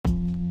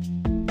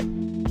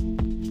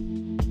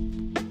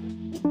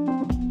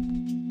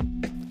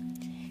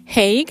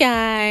Hey, you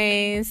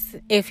guys.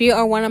 If you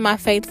are one of my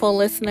faithful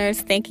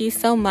listeners, thank you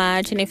so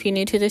much. And if you're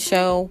new to the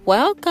show,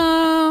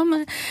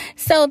 welcome.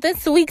 So,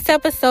 this week's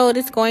episode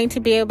is going to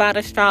be about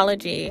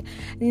astrology.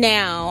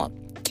 Now,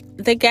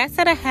 the guest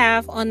that I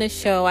have on the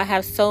show, I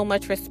have so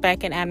much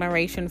respect and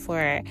admiration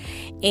for.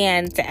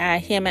 And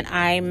him and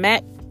I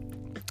met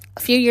a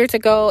few years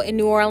ago in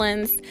New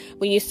Orleans.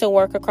 We used to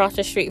work across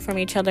the street from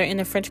each other in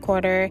the French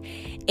Quarter,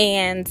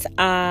 and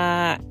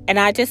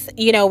I just,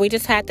 we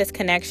just had this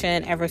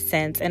connection ever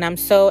since. And I'm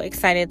so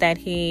excited that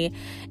he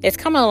is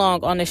coming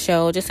along on the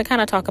show just to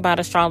kind of talk about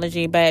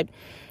astrology. But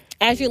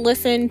as you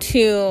listen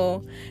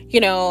to,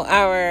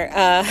 our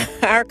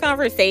our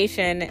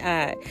conversation,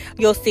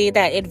 you'll see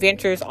that it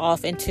ventures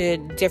off into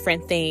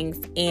different things,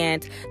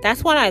 and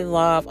that's what I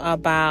love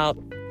about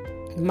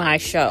my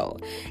show.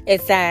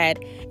 It's that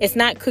it's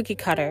not cookie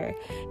cutter.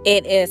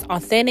 It is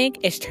authentic,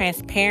 it's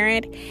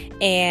transparent,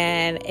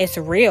 and it's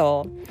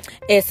real.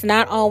 It's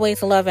not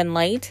always love and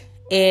light.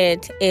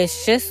 It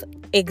is just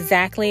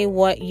exactly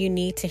what you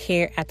need to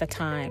hear at the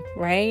time,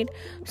 right?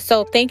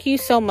 So thank you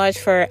so much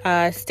for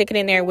sticking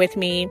in there with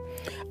me.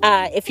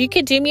 If you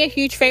could do me a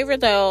huge favor,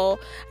 though,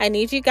 I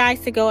need you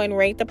guys to go and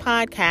rate the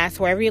podcast.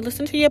 Wherever you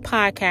listen to your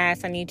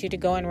podcast, I need you to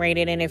go and rate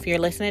it. And if you're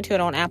listening to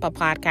it on Apple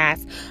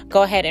Podcasts,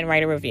 go ahead and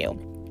write a review.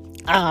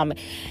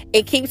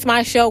 It keeps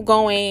my show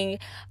going.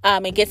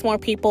 It gets more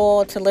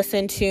people to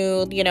listen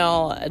to,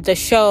 the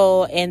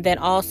show. And then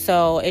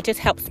also it just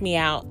helps me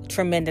out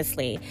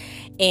tremendously.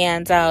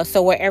 And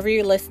so wherever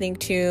you're listening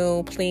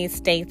to, please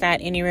state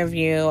that in your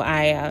review.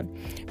 I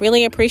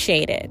really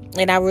appreciate it.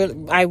 And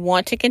I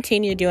want to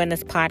continue doing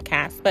this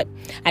podcast, but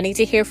I need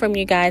to hear from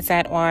you guys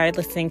that are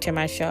listening to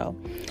my show.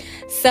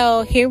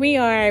 So here we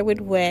are with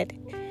Whit,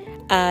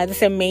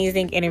 this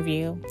amazing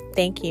interview.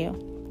 Thank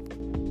you.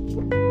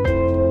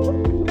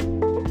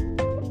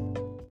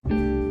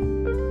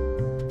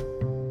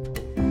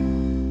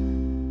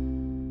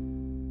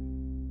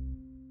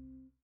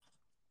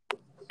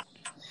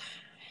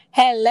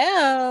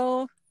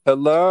 Hello.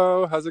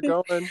 Hello, how's it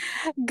going?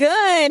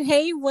 Good.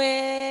 Hey,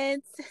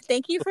 Whit.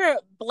 Thank you for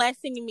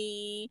blessing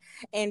me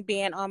and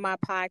being on my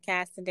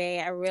podcast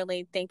today. I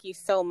really thank you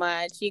so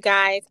much. You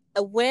guys,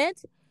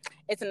 Whit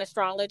is an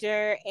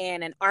astrologer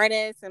and an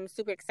artist. I'm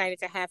super excited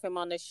to have him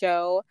on the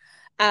show.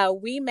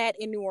 We met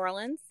in New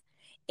Orleans.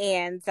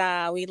 And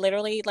we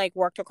literally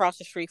worked across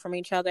the street from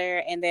each other.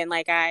 And then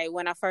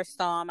when I first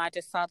saw him, I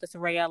just saw this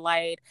ray of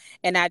light,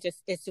 and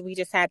we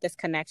just had this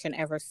connection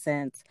ever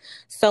since.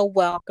 So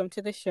welcome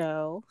to the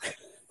show.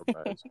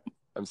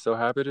 I'm so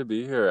happy to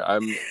be here.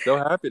 I'm so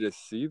happy to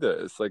see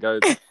this. I feel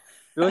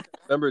like I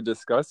remember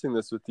discussing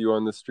this with you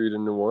on the street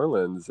in New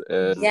Orleans,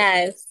 and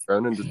Yes,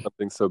 grown into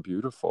something so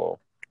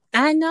beautiful.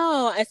 I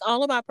know. It's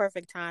all about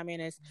perfect timing.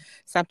 It's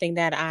something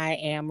that I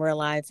am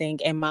realizing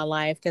in my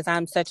life because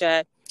I'm such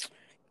a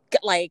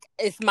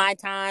it's my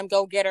time,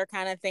 go get her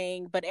kind of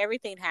thing. But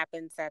everything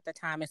happens at the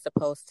time it's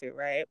supposed to,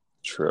 right?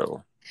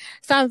 True.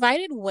 So I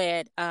invited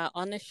Whit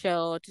on the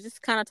show to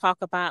just kind of talk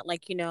about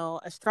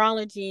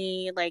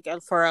astrology,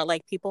 for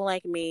people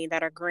like me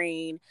that are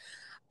green,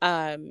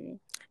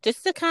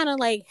 just to kind of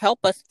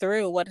help us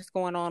through what is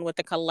going on with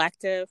the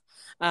collective,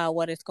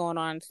 what is going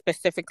on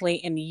specifically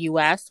in the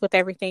U.S. with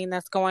everything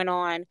that's going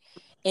on.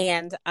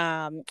 And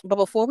but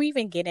before we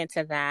even get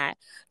into that,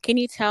 can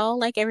you tell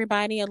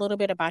everybody a little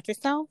bit about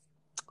yourself?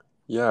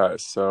 Yeah,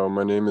 so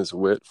my name is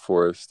Whit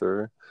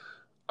Forrester.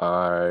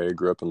 I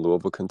grew up in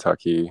Louisville,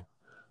 Kentucky.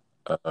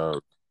 I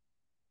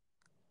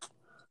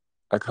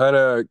kind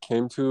of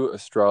came to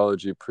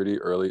astrology pretty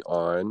early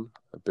on.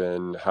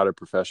 Had a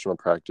professional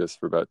practice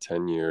for about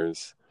 10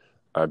 years.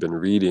 I've been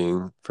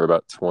reading for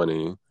about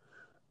 20.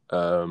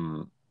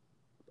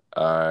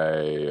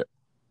 I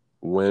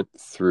went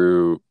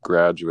through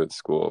graduate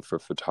school for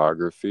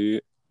photography,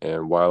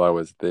 and while I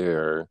was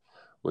there,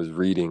 was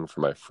reading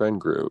for my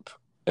friend group.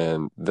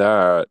 And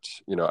that,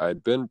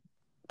 I'd been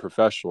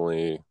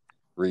professionally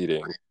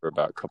reading for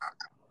about a couple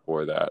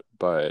before that,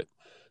 but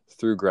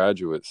through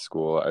graduate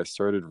school, I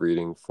started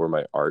reading for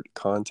my art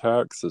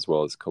contacts as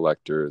well as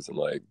collectors and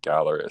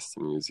gallerists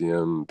and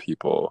museum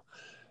people.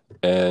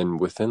 And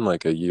within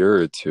a year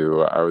or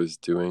two, I was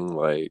doing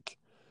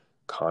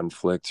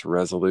conflict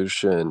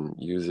resolution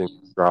using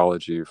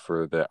astrology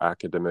for the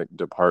academic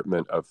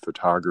department of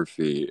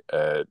photography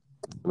at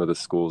some of the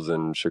schools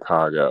in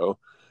Chicago.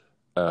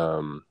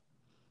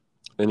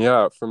 And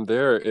yeah, from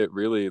there,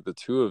 the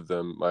two of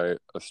them, my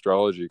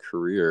astrology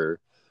career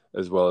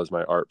as well as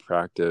my art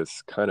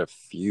practice, kind of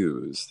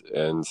fused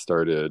and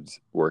started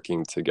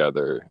working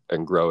together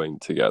and growing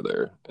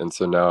together. And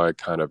so now I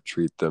kind of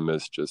treat them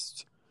as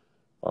just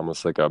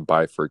almost like a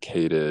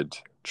bifurcated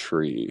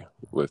tree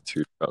with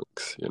two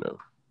trunks,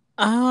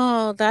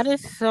 Oh, that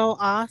is so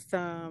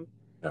awesome.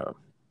 Yeah.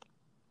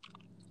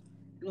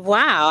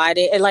 Wow.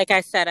 Like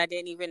I said, I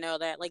didn't even know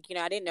that.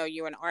 I didn't know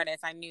you were an artist.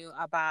 I knew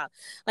about,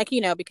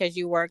 because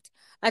you worked.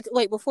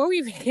 Wait, before we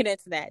even get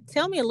into that,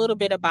 tell me a little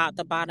bit about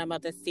the bottom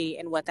of the sea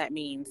and what that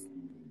means.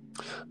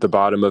 The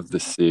bottom of the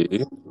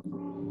sea.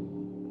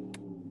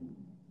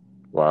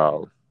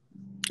 Wow.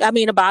 I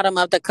mean, the bottom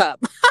of the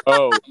cup.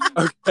 Oh,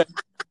 okay.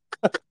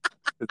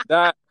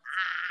 That,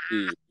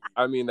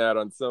 I mean that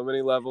on so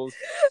many levels.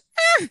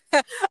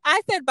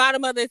 I said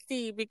bottom of the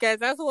sea because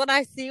that's what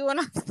I see when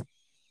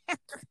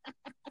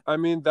I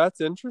mean,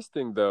 that's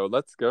interesting though.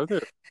 Let's go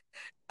there.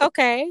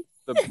 Okay.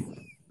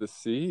 The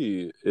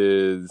sea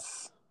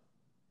is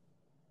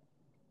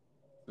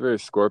a very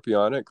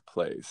scorpionic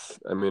place.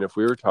 I mean, if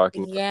we were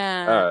talking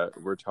about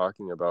that, we're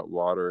talking about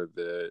water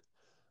that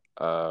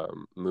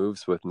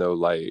moves with no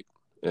light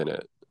in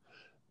it.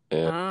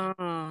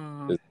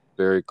 And it's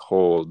very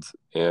cold,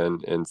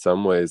 and in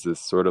some ways is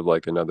sort of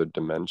like another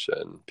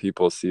dimension.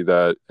 People see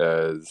that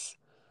as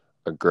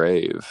a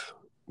grave,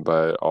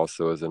 but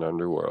also as an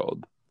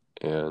underworld.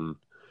 And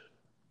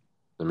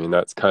I mean,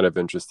 that's kind of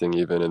interesting,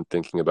 even in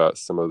thinking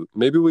about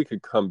maybe we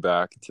could come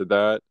back to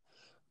that.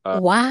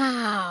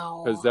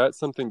 Wow. Because that's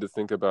something to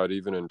think about,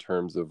 even in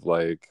terms of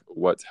like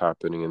what's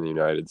happening in the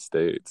United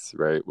States,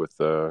 right?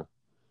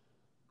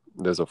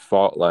 There's a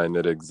fault line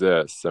that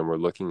exists, and we're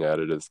looking at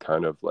it as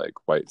kind of like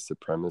white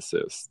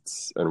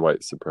supremacists and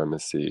white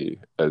supremacy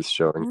as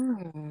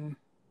showing.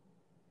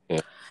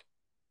 And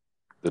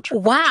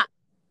wow.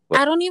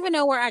 I don't even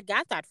know where I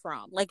got that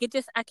from. Like,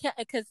 I can't,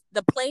 because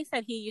the place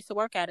that he used to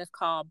work at is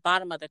called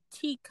Bottom of the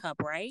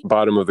Teacup, right?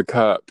 Bottom of the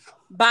cup.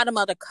 Bottom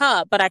of the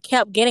cup, but I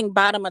kept getting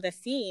bottom of the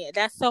sea.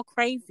 That's so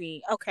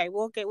crazy. Okay,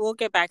 we'll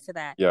get back to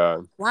that.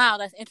 Yeah. Wow,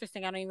 that's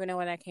interesting. I don't even know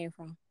where that came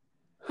from.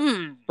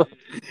 And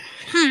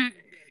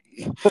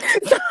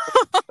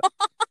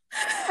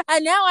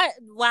now I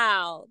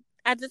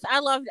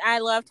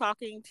love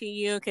talking to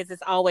you because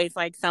it's always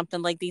like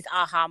something like these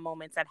aha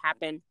moments that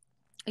happen,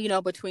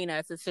 between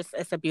us.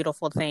 It's a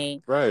beautiful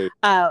thing. Right.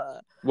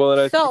 Well,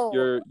 and I think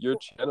you're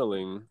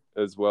channeling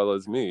as well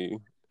as me.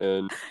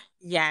 And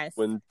yes,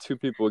 when two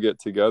people get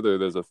together,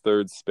 there's a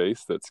third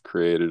space that's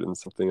created and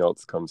something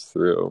else comes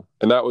through.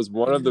 And that was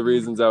one of the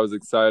reasons I was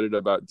excited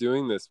about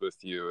doing this with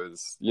you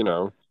is,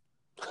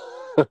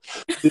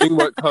 seeing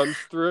what comes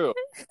through.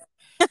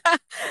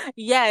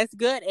 Yes,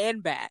 good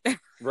and bad.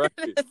 Right.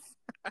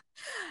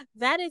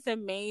 That is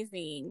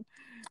amazing.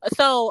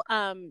 So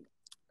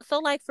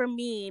like for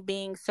me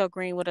being so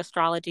green with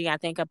astrology, I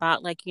think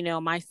about like,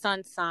 my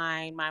sun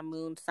sign, my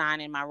moon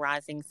sign, and my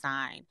rising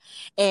sign.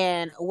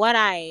 And what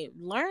I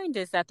learned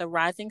is that the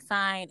rising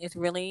sign is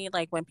really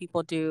like when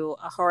people do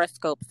a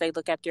horoscope, they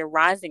look at your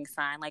rising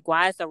sign. Like,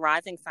 why is the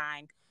rising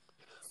sign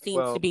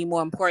seems to be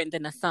more important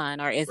than the sun,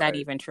 or is that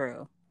even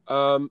true?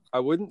 I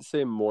wouldn't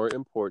say more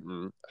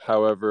important.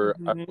 However,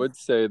 I would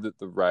say that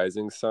the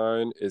rising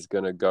sign is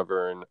going to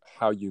govern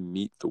how you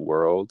meet the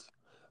world.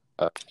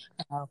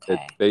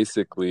 It's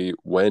basically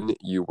when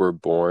you were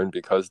born,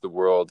 because the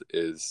world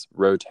is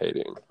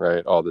rotating,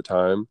 right, all the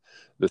time.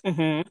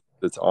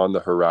 That's on the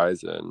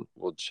horizon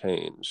will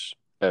change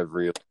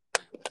every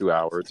 2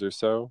 hours or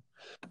so.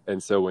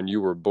 And so when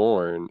you were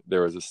born,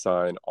 there was a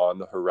sign on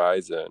the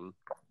horizon,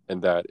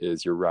 and that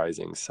is your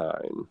rising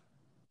sign.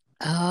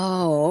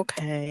 Oh,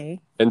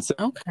 okay. And so,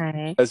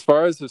 as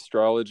far as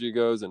astrology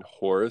goes and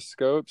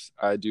horoscopes,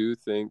 I do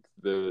think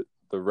that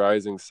the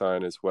rising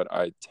sign is what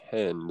I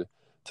tend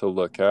to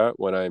look at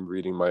when I'm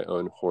reading my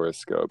own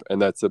horoscope.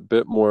 And that's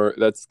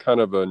that's kind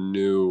of a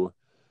new,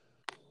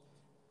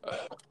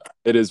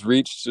 it has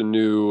reached a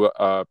new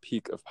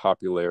peak of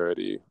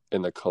popularity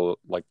in the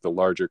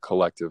larger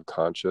collective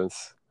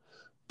conscious.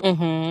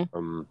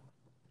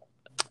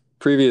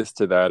 Previous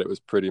to that, it was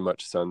pretty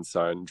much sun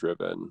sign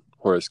driven.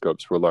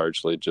 Horoscopes were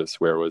largely just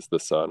where was the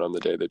sun on the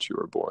day that you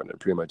were born, and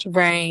pretty much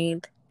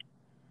right.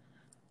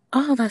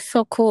 Oh, that's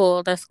so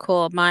cool. That's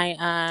cool.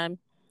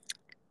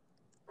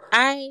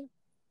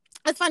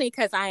 It's funny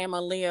because I am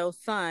a Leo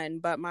sun,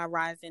 but my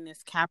rising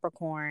is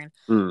Capricorn.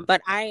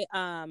 But I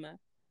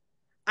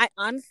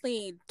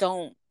honestly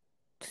don't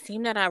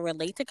seem that I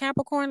relate to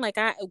Capricorn.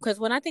 Because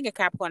when I think of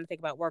Capricorn, I think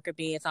about worker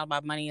bee. It's all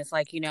about money. It's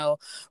like,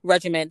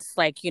 regiments,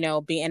 like,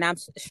 and I'm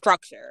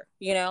structure,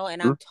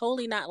 and I'm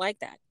totally not like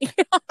that.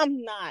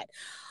 I'm not.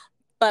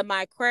 But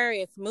my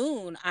Aquarius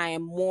moon, I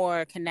am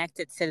more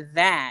connected to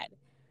that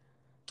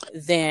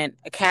than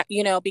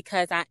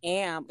because I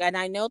am, and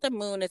I know the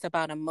moon is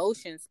about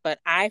emotions, but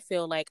I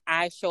feel like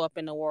I show up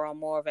in the world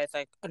more of as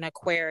an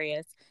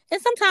Aquarius,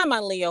 and sometimes my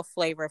Leo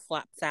flavor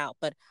flops out,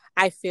 but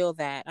I feel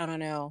that. I don't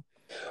know.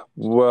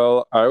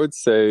 Well, I would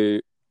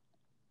say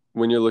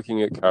when you're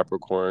looking at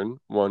Capricorn,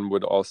 one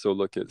would also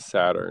look at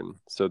Saturn.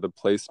 So the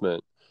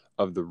placement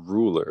of the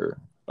ruler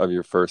of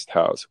your first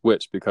house,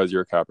 which, because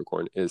you're a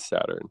Capricorn, is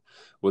Saturn,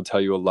 will tell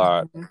you a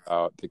lot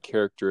about the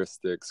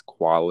characteristics,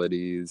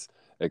 qualities,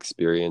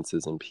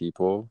 experiences, and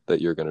people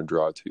that you're going to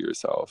draw to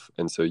yourself.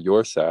 And so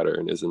your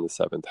Saturn is in the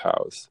 7th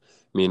house,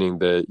 meaning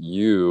that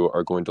you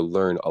are going to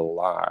learn a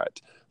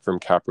lot from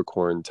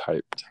Capricorn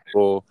type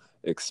people,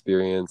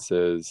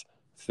 experiences,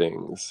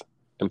 things,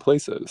 and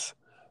places.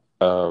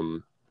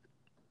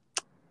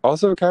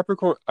 Also,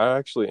 Capricorn, I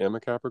actually am a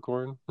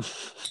Capricorn.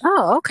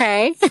 Oh,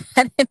 okay.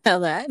 I didn't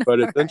know that. But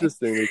it's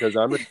interesting because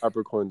I'm a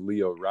Capricorn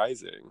Leo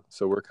rising,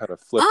 so we're kind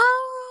of flipped.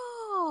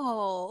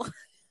 Oh,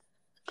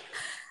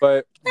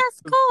 But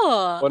That's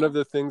cool. one of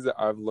the things that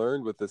I've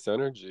learned with this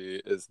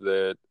energy is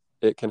that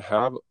it can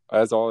have,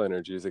 as all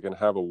energies, it can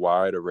have a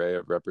wide array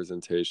of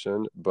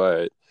representation,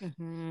 but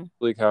Mm-hmm.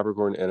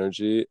 Capricorn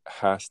energy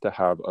has to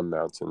have a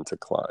mountain to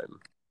climb.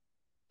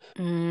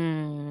 For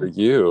Mm.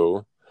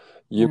 you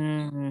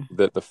Mm.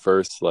 that the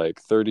first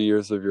like 30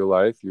 years of your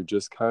life, you're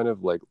just kind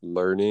of like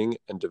learning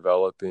and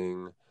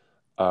developing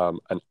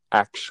an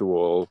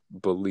actual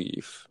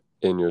belief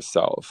in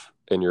yourself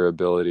and your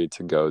ability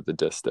to go the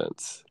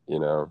distance.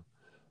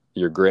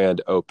 Your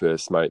grand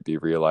opus might be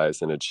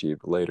realized and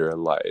achieved later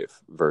in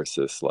life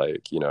versus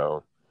like,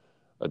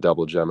 a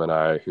double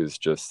Gemini who's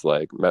just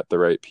like met the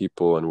right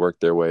people and worked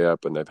their way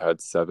up and they've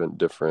had 7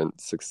 different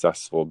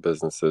successful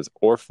businesses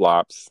or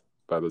flops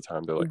by the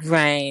time they're like,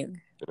 Right.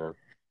 you know.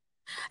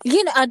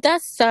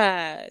 That's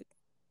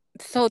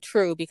so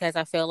true, because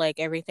I feel like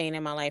everything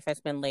in my life has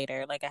been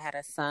later. Like I had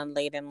a son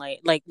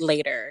like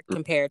later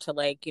compared to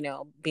like,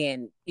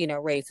 being,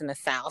 raised in the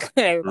South.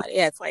 Everybody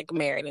has like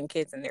married and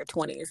kids in their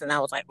 20s. And I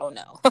was like, oh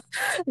no,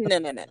 no.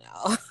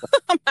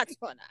 I'm not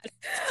doing that.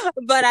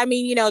 But I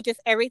mean, just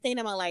everything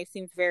in my life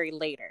seems very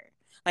later.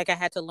 Like I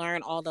had to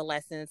learn all the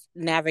lessons,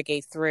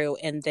 navigate through.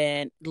 And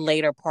then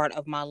later part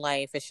of my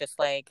life, it's just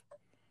like,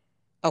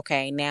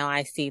 okay, now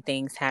I see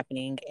things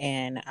happening.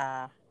 And,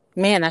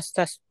 man,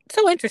 that's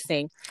so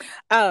interesting.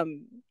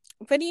 Um,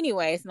 but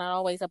anyway, it's not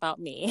always about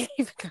me.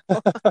 Even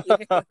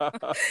though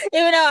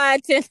I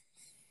tend,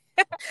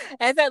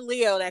 as that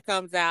Leo that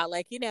comes out,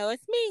 like,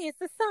 it's me, it's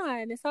the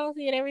sun, it's all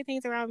and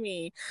everything's around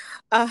me.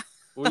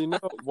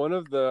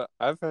 Well,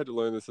 I've had to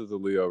learn this as a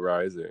Leo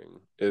rising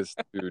is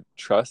to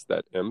trust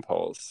that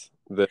impulse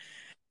that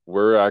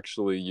we're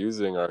actually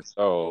using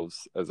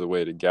ourselves as a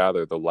way to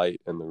gather the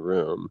light in the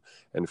room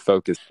and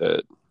focus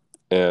it.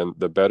 And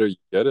the better you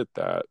get at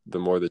that, the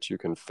more that you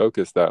can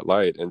focus that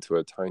light into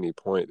a tiny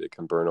point that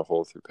can burn a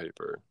hole through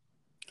paper.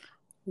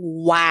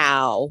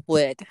 Wow,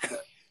 Wood.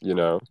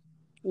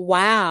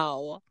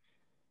 Wow.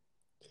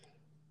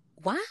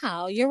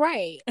 Wow, you're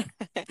right.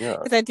 Yeah.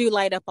 Because I do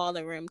light up all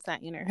the rooms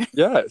that enter.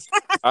 Yes,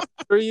 I'm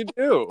sure you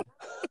do.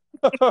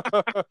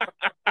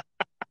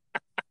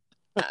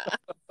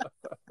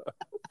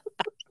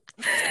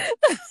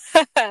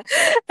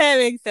 That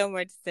makes so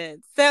much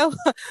sense. So,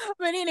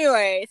 but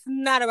anyway, it's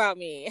not about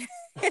me.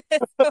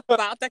 It's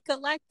about the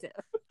collective.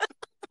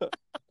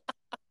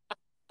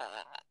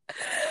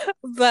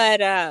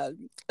 But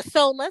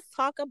so let's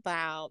talk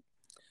about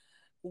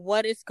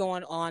what is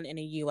going on in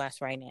the US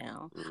right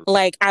now.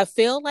 Like I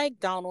feel like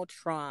Donald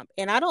Trump,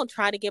 and I don't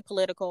try to get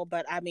political,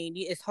 but I mean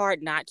it's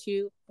hard not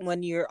to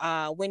when you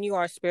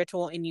are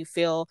spiritual and you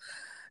feel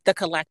the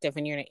collective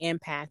and you're an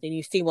empath and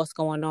you see what's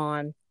going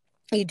on.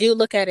 You do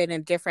look at it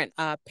in different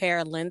pair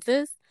of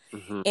lenses.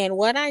 Mm-hmm. And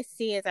what I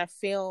see is I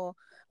feel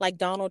like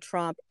Donald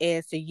Trump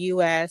is the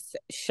US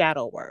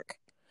shadow work.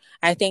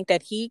 I think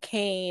that he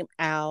came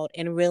out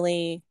and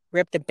really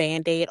ripped the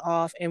Band-Aid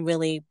off and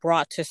really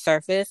brought to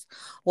surface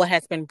what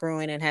has been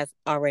brewing and has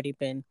already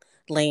been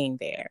laying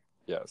there.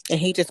 Yes. And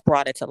he just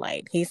brought it to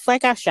light. He's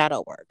like our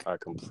shadow work. I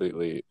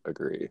completely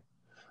agree.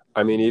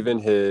 I mean, even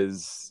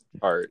his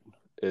art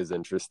is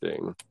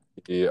interesting.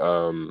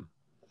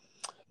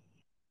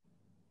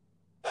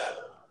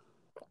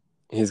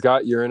 He's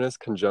got Uranus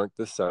conjunct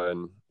the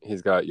sun.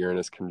 He's got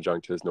Uranus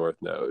conjunct his north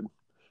node.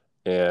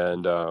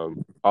 And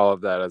all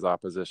of that as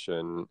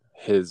opposition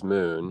his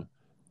moon.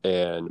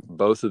 And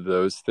both of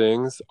those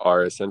things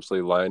are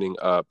essentially lining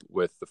up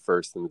with the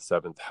 1st and the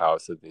 7th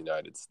house of the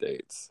United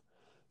States.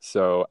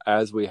 So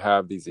as we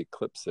have these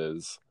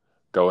eclipses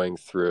going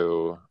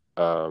through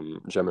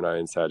Gemini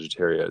and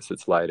Sagittarius,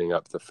 it's lighting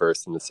up the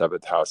 1st and the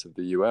 7th house of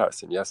the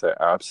US. And yes, I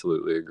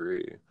absolutely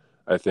agree.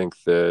 I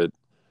think that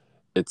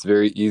it's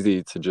very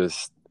easy to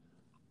just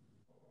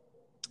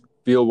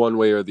feel one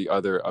way or the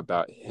other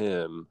about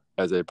him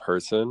as a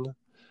person,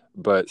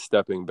 but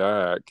stepping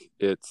back,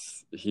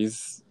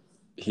 he's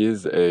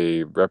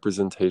a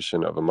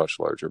representation of a much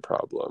larger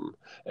problem.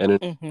 And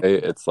in a way,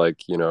 it's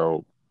like,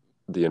 the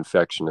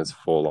infection is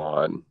full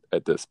on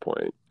at this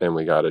point, and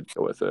we got to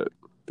deal with it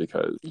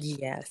because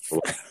yes.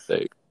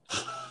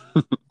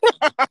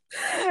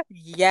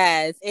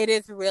 Yes, it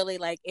is really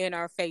like in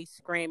our face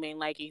screaming,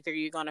 like either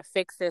you're going to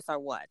fix this or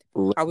what?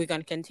 Are we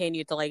going to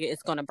continue to like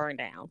it's going to burn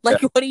down?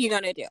 Like, what are you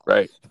going to do?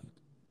 Right.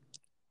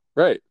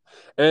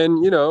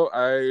 And,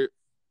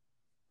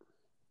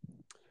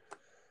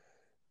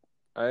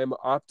 I am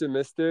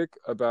optimistic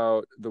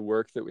about the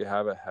work that we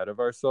have ahead of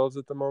ourselves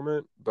at the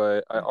moment,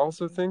 but I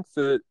also think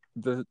that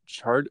the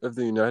chart of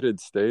the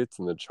United States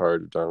and the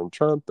chart of Donald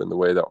Trump and the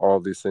way that all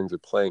of these things are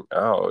playing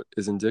out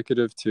is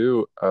indicative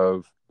too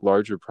of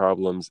larger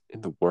problems in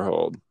the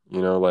world.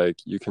 Like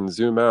you can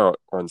zoom out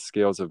on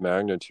scales of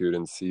magnitude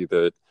and see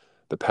that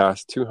the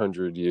past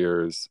 200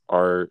 years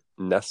are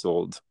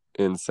nestled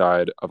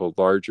inside of a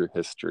larger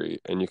history,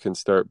 and you can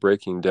start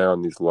breaking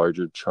down these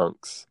larger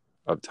chunks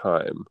of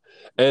time.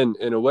 And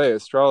in a way,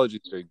 astrology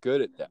is very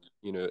good at that.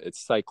 It's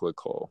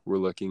cyclical. We're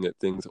looking at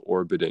things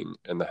orbiting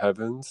in the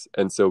heavens.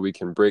 And so we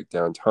can break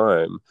down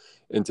time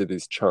into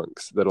these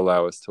chunks that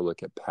allow us to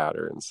look at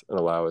patterns and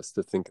allow us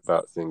to think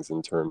about things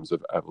in terms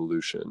of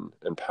evolution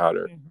and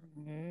pattern.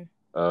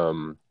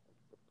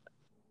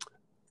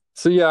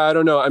 So yeah, I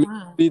don't know. I mean,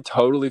 to be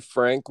totally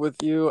frank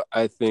with you,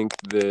 I think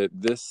that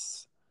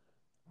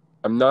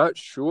I'm not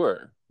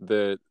sure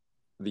that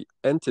the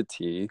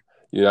entity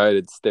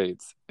United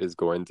States is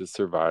going to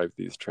survive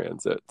these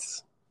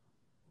transits.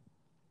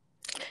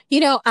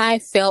 I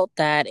felt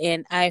that,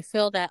 and I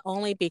feel that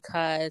only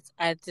because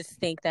I just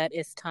think that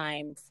it's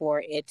time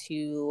for it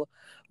to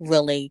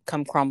really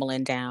come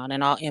crumbling down,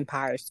 and all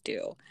empires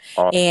do.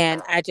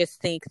 And I just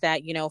think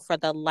that, for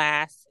the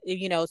last,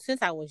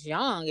 since I was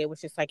young, it was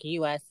just like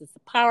U.S. is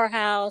the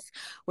powerhouse.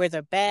 We're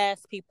the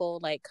best. People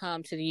like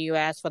come to the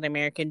U.S. for the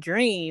American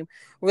dream,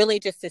 really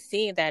just to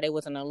see that it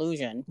was an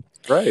illusion.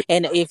 Right.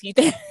 And if you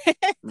think,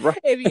 Right.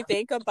 if you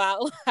think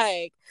about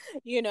like,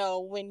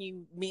 when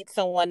you meet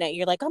someone that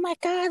you're like, oh my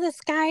God, this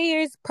guy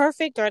here is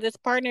perfect, or this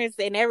partner is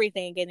and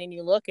everything. And then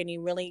you look and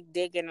you really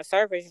dig in the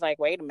surface. You're like,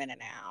 wait a minute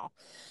now.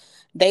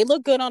 They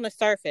look good on the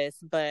surface,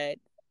 but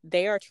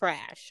they are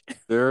trash.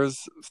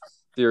 There's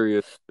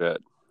serious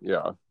shit.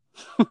 Yeah.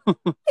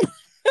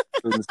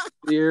 Some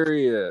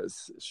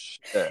serious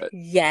shit.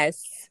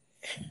 Yes.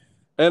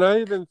 And I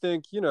even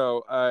think,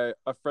 a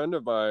friend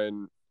of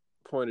mine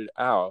pointed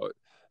out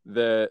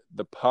that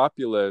the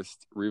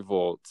populist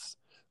revolts,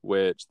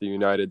 which the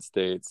United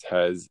States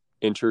has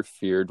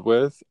interfered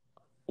with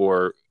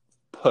or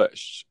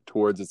pushed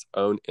towards its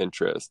own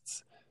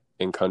interests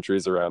in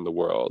countries around the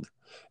world,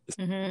 is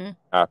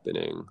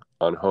happening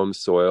on home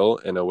soil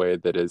in a way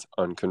that is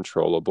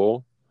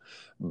uncontrollable,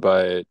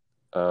 but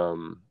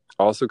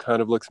also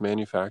kind of looks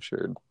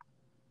manufactured.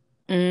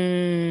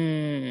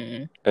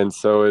 And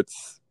so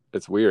it's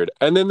weird.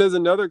 And then there's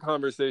another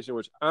conversation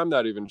which I'm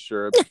not even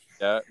sure about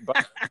yet,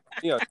 but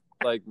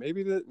like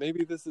maybe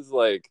this is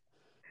like,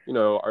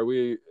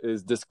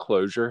 is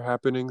disclosure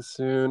happening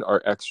soon?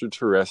 Are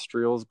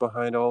extraterrestrials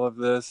behind all of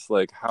this?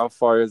 Like, how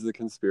far is the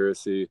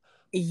conspiracy?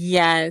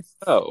 Yes.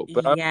 Oh,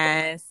 but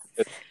yes.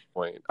 At this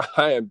point,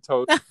 I am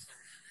totally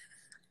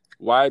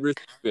wide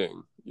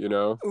receiving,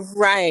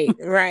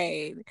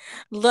 Right.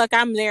 Look,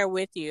 I'm there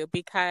with you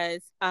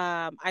because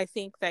I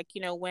think that,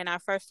 when I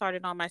first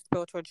started on my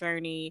spiritual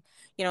journey,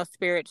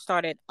 spirit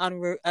started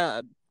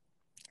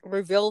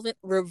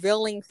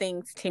revealing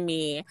things to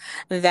me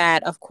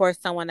that, of course,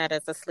 someone that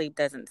is asleep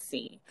doesn't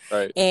see.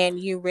 Right. And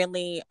you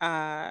really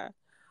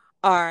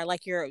are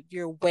like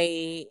your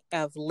way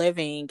of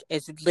living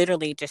is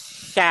literally just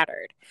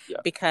shattered. Yeah.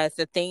 Because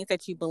the things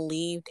that you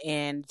believed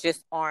in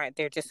just aren't,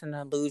 they're just an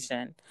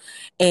illusion.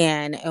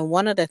 And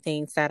one of the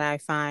things that I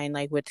find,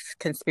 like with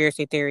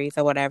conspiracy theories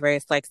or whatever,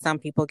 is like some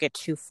people get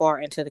too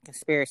far into the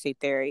conspiracy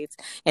theories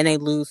and they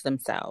lose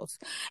themselves,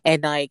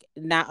 and like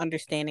not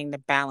understanding the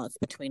balance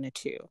between the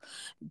two.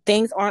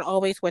 Things aren't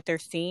always what they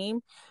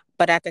seem,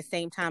 but at the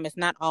same time, it's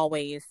not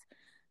always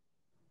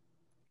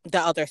the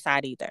other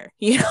side either.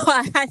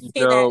 I say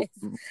that,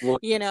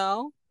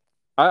 well,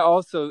 I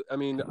also,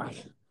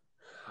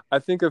 I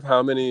think of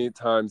how many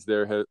times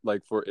there had,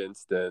 like, for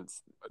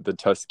instance, the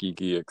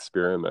Tuskegee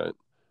experiment,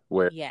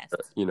 where, yes,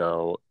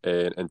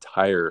 an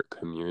entire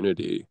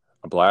community,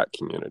 a Black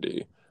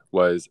community,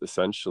 was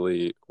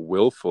essentially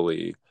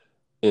willfully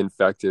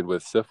infected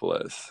with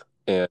syphilis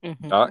and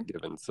not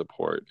given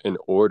support in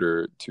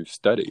order to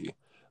study.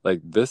 Like,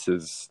 this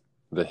is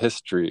the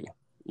history,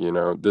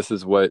 this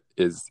is what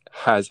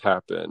has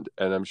happened.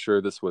 And I'm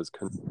sure this was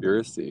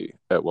conspiracy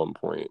at one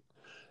point.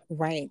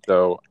 Right.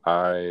 So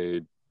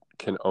I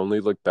can only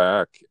look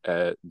back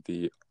at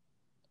the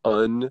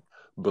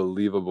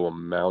unbelievable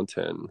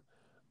mountain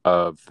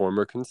of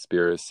former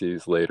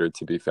conspiracies later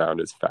to be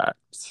found as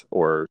facts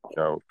or,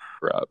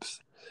 cover-ups,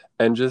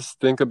 and just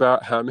think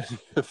about how many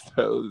of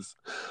those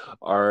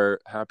are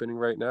happening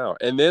right now.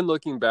 And then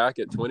looking back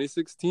at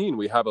 2016,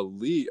 we have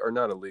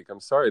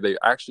they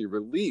actually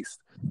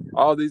released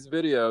all these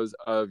videos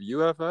of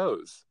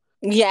UFOs.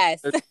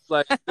 Yes. It's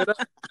like,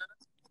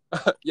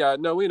 yeah,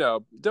 no, we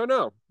know. Don't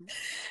know.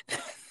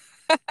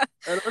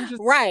 And I'm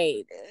just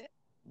right.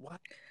 What?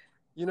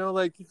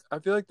 Like, I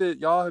feel like that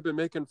y'all have been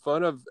making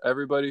fun of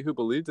everybody who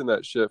believed in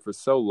that shit for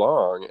so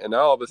long, and now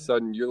all of a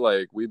sudden you're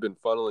like, we've been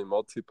funneling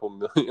multiple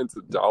millions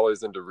of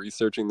dollars into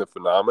researching the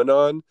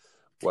phenomenon.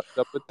 What's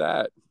up with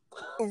that?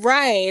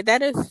 Right.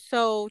 That is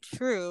so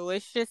true.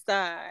 It's just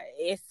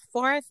as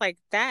far as like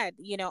that,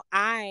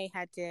 I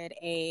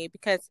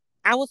because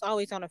I was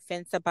always on a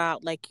fence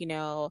about like,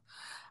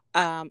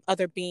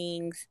 other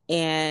beings,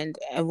 and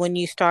when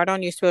you start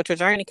on your spiritual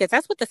journey, because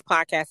that's what this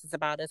podcast is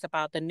about. It's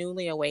about the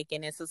newly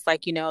awakened. It's just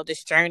like,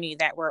 this journey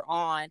that we're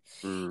on.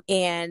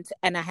 And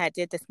I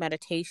did this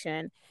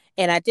meditation,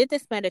 and I did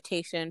this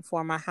meditation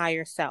for my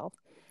higher self,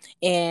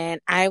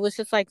 and I was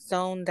just like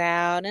zoned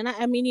out. And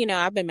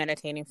I've been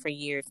meditating for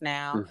years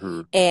now,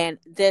 and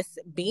this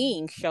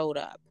being showed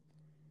up,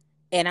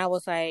 and I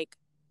was like,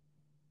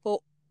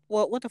 well,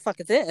 well, what the fuck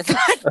is this?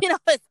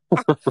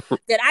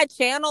 Did I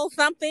channel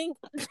something?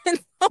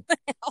 Something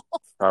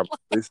else?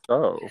 Probably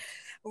so.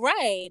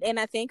 Right. And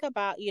I think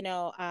about,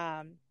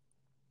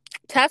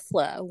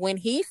 Tesla when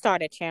he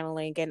started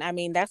channeling, and I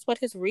mean that's what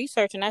his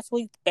research and that's what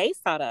he's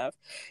based out of,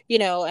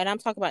 and I'm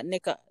talking about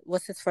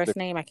what's his first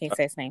name? I can't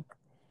say his name.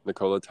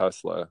 Nikola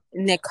Tesla.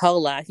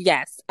 Nikola,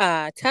 yes.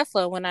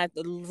 Tesla, when I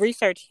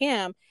researched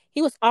him,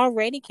 he was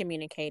already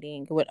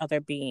communicating with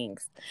other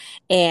beings.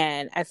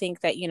 And I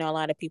think that, a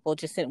lot of people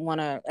just didn't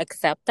want to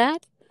accept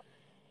that.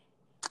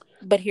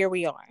 But here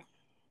we are.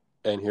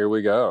 And here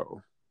we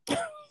go. I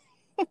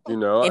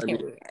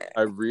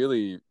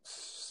really,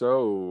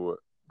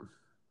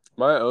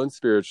 my own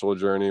spiritual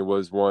journey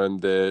was one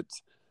that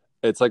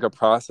it's like a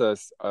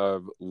process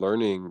of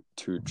learning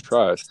to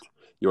trust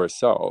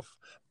yourself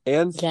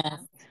and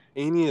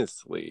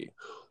simultaneously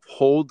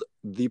hold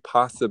the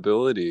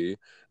possibility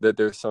that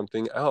there's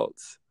something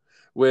else,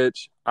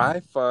 which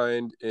I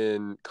find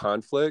in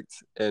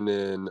conflict and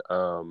in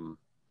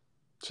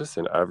just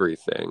in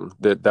everything,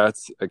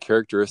 that's a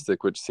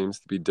characteristic which seems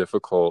to be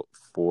difficult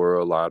for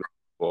a lot of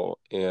people.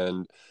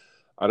 And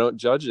I don't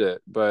judge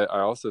it, but I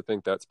also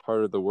think that's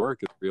part of the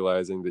work, is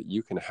realizing that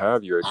you can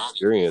have your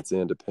experience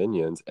and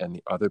opinions and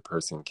the other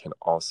person can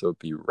also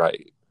be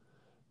right.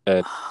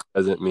 And it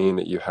doesn't mean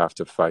that you have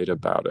to fight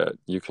about it.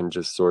 You can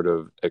just sort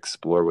of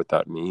explore what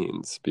that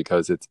means,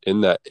 because it's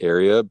in that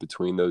area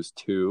between those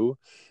two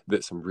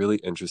that some really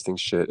interesting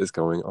shit is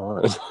going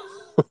on.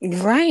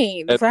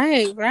 Right.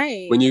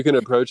 When you can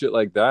approach it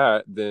like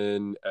that,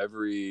 then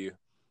every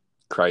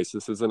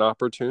crisis is an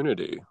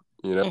opportunity.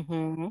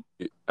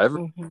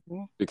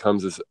 Everything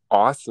becomes this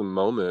awesome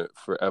moment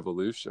for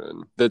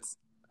evolution that's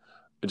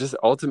just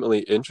ultimately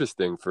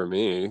interesting for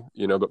me,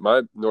 but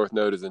my North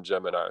Node is in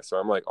Gemini, so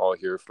I'm like all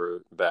here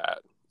for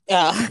that.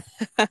 Yeah.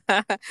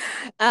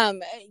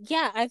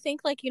 Yeah, I think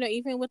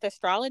even with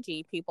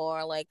astrology, people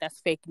are like,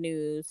 that's fake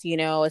news,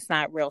 it's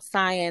not real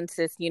science,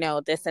 it's,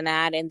 this and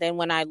that. And then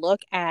when I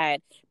look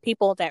at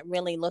people that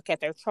really look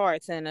at their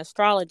charts and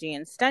astrology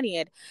and study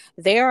it,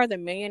 they are the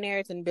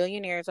millionaires and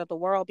billionaires of the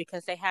world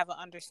because they have an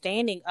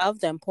understanding of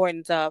the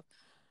importance of,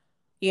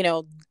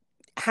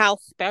 how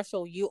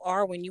special you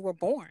are when you were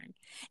born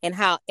and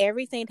how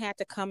everything had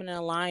to come in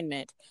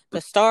alignment.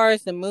 The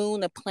stars, the moon,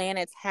 the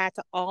planets had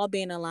to all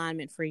be in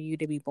alignment for you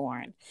to be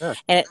born. Yeah.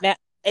 And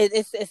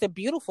it's a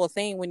beautiful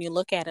thing when you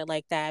look at it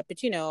like that.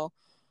 But,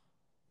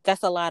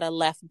 that's a lot of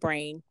left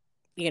brain,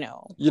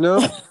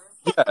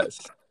 Yes.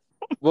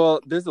 Well,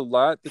 there's a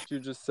lot that you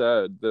just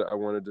said that I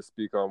wanted to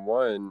speak on.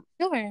 One,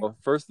 Sure. well,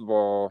 first of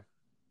all,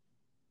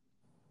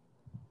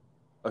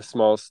 a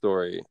small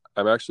story.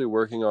 I'm actually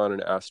working on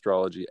an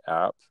astrology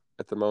app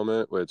at the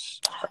moment,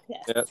 which I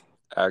can't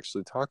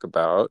actually talk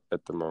about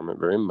at the moment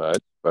very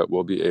much, but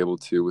we'll be able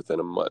to within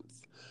a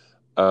month.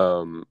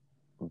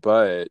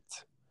 But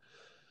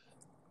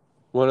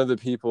one of the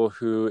people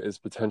who is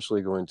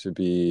potentially going to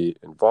be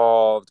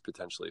involved,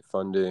 potentially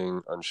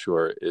funding,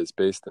 unsure, is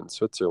based in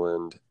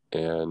Switzerland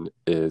and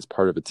is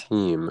part of a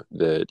team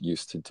that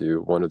used to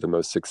do one of the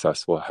most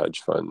successful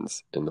hedge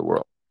funds in the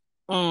world.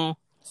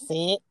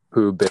 See?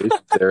 Who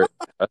based their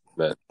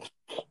investment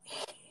on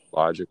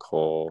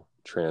logical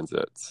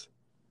transits.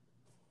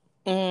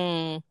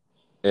 And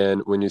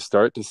when you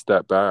start to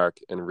step back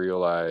and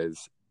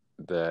realize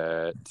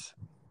that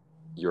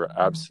you're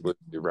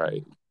absolutely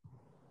right,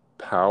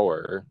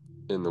 power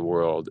in the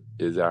world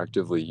is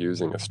actively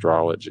using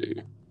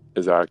astrology,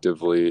 is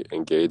actively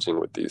engaging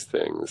with these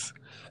things.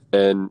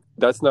 And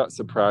that's not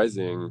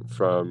surprising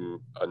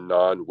from a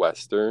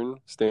non-Western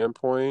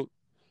standpoint.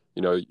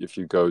 If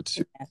you go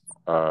to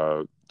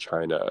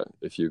China,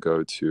 if you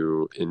go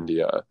to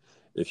India,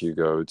 if you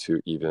go to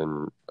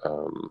even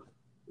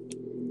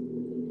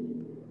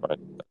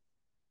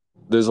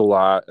there's a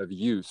lot of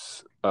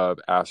use of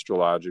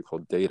astrological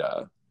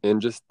data in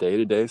just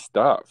day-to-day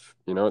stuff.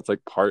 It's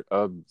like part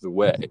of the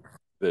way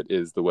that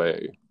is the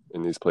way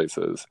in these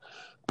places.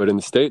 But in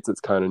the States,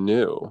 it's kind of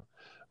new,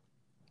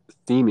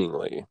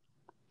 seemingly.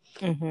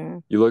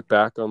 You look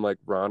back on like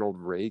Ronald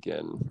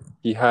Reagan,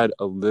 he had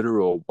a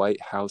literal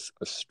White House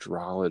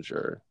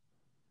astrologer.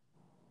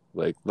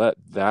 Like, let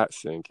that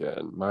sink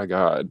in. My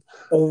God.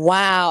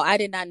 Wow, I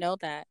did not know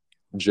that.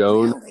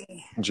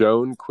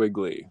 Joan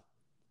Quigley.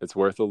 It's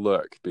worth a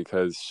look,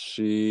 because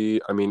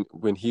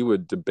when he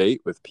would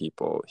debate with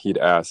people, he'd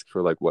ask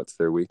for like, what's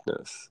their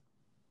weakness?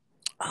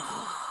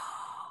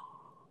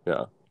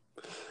 Yeah.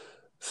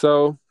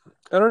 So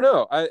I don't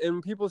know.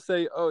 And people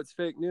say, oh, it's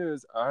fake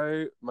news.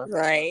 My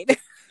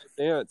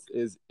stance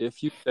is,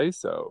 if you say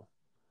so.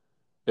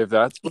 If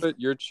that's what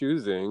you're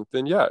choosing,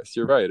 then yes,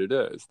 you're right. It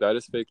is. That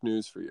is fake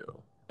news for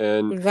you.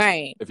 And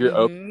if you're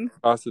open to the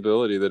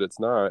possibility that it's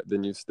not,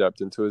 then you've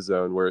stepped into a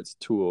zone where it's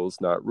tools,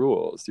 not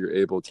rules. You're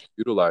able to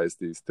utilize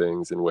these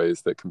things in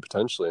ways that can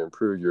potentially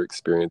improve your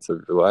experience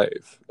of your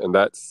life. And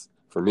that's,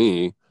 for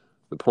me,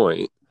 the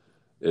point,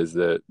 is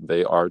that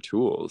they are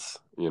tools,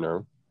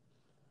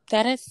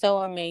 That is so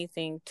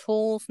amazing.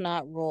 Tools,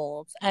 not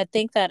rules. I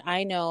think that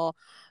I know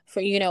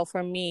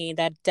for me,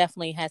 that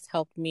definitely has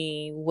helped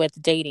me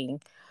with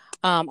dating.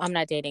 I'm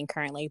not dating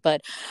currently,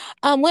 but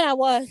when I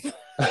was,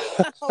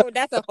 oh,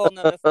 that's a whole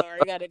nother story.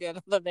 You got to do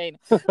another thing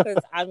because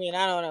I mean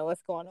I don't know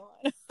what's going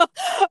on,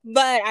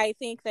 but I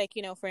think like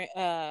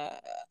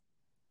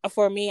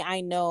for me,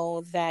 I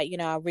know that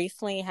I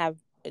recently have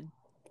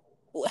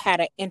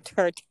had an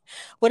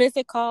what is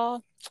it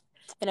called?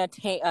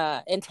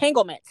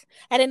 Entanglement.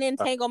 Had an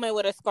entanglement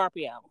with a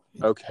Scorpio.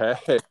 Okay.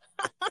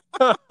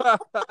 How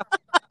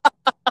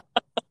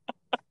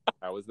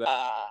was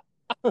that?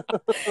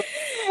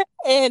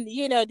 And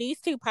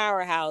these two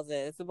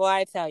powerhouses, boy,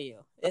 I tell you,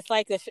 it's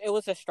like it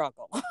was a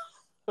struggle.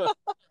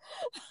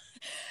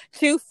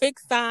 Two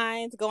fixed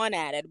signs going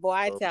at it, boy,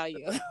 I tell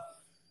you.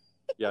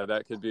 Yeah,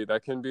 that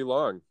can be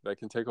long. That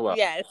can take a while.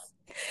 Yes.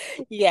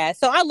 Yeah.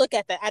 So I look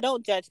at that. I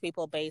don't judge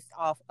people based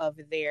off of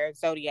their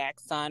zodiac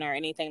sign or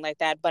anything like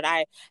that, but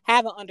I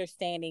have an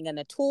understanding and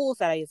the tools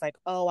that I use, like,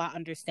 oh, I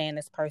understand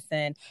this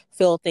person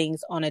feel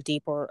things on a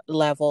deeper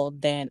level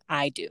than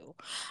I do.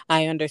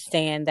 I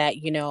understand that,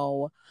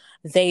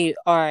 they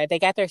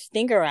got their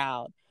stinger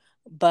out,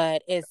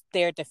 but it's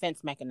their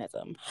defense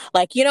mechanism.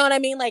 Like, you know what I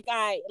mean? Like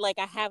I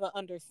have an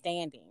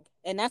understanding.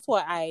 And that's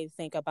what I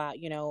think about,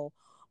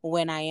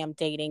 when I am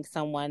dating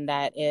someone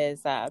that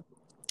is a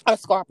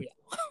Scorpio.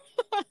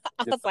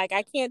 I was like,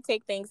 I can't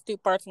take things too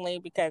personally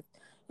because,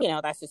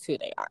 that's just who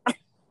they are.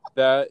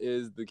 That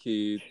is the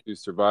key to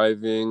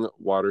surviving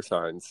water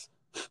signs.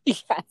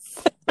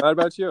 Yes. Not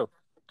about you.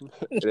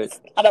 It's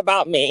not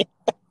about me.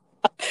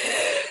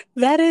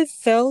 That is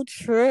so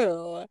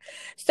true.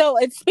 So,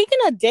 and speaking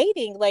of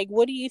dating, like,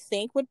 what do you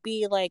think would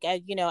be like, as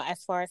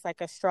far as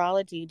like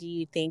astrology, do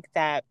you think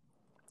that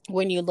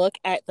when you look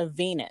at the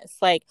Venus,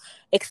 like,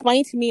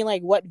 explain to me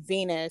like what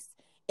Venus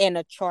in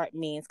a chart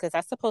means, because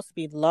that's supposed to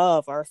be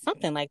love or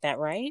something like that,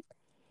 right?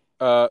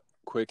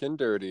 Quick and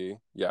dirty,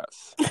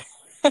 yes.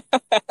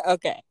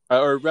 Okay.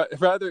 Or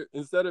rather,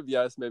 instead of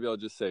yes, maybe I'll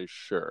just say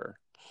sure.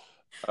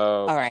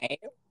 All right.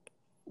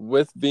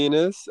 With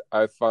Venus,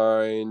 I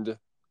find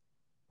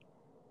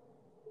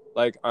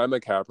like I'm a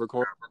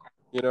Capricorn,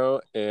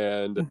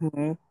 and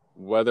Mm-hmm.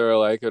 whether I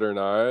like it or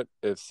not,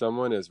 if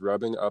someone is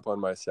rubbing up on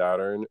my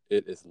Saturn,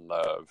 it is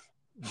love.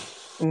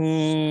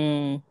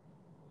 Mm.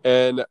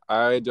 And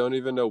I don't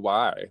even know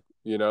why,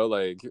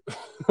 like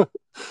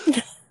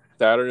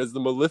Saturn is the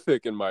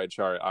malefic in my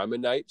chart. I'm a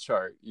night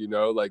chart,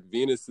 like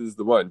Venus is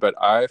the one. But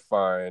I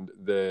find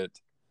that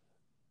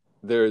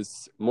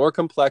there's more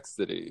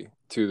complexity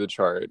to the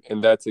chart.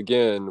 And that's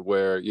again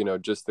where,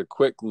 just a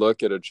quick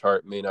look at a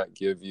chart may not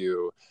give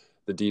you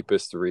the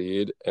deepest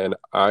read. And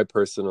I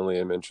personally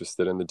am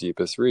interested in the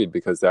deepest read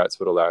because that's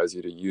what allows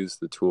you to use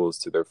the tools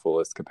to their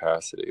fullest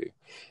capacity.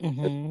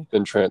 Mm-hmm. It's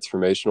been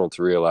transformational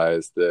to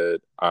realize that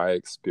I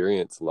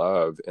experience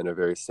love in a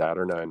very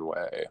Saturnine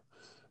way,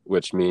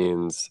 which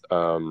means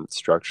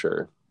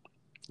structure,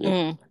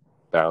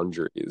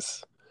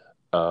 boundaries,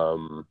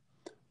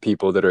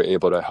 people that are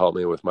able to help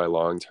me with my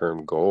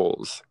long-term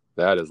goals.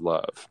 That is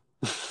love.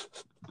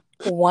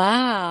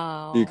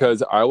 Wow.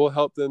 Because I will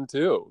help them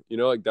too.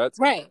 Like that's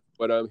right.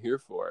 What I'm here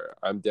for.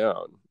 I'm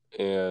down.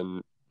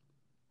 And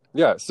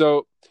yeah,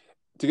 so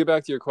to get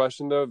back to your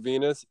question though,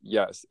 Venus,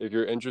 yes, if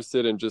you're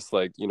interested in just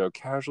like,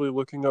 casually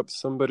looking up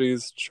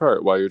somebody's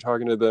chart while you're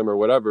talking to them or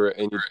whatever,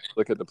 and you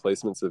look at the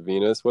placements of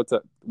Venus, what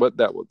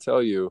that will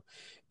tell you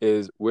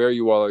is where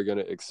you all are going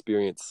to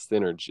experience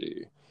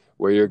synergy,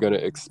 where you're going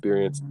to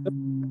experience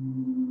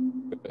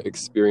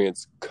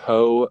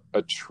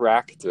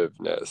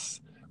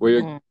co-attractiveness, where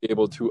you're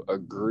able to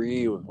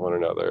agree with one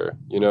another.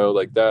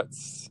 Like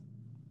that's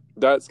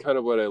kind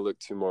of what I look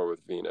to more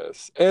with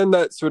Venus. And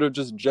that sort of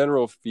just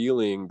general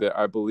feeling that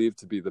I believe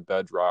to be the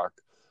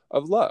bedrock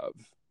of love,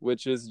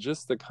 which is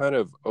just the kind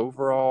of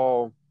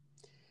overall,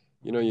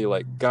 you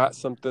like got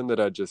something that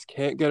I just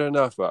can't get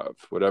enough of,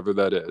 whatever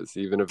that is,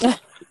 even if it's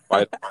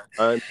white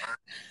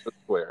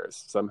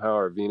squares. Somehow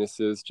our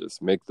Venuses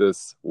just make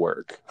this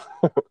work.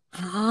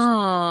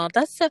 Oh,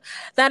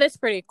 that is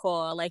pretty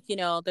cool. Like,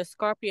 the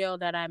Scorpio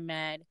that I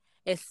met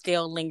is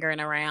still lingering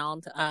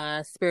around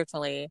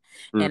spiritually,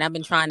 and I've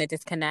been trying to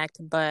disconnect,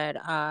 but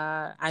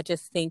I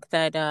just think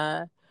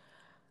that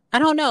I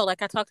don't know,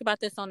 like I talked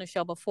about this on the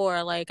show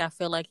before, like I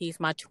feel like he's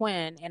my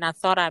twin, and I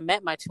thought I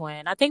met my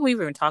twin. I think we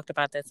even talked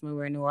about this when we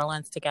were in New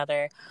Orleans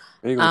together.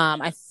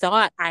 I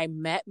thought I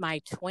met my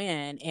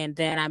twin, and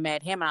then I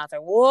met him, and I was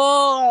like,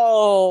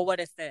 whoa, what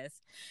is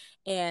this?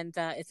 And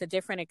it's a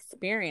different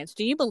experience.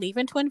 Do you believe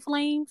in twin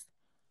flames?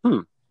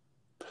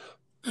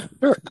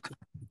 Sure.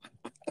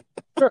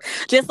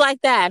 Just like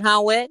that,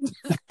 huh, Whit?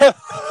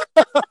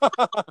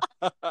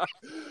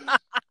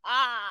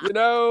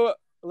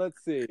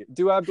 Let's see.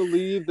 Do I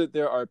believe that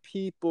there are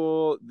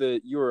people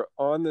that you are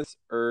on this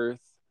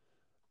earth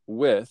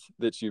with,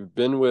 that you've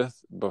been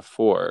with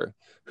before,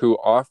 who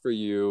offer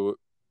you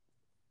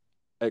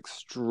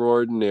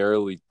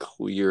extraordinarily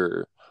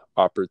clear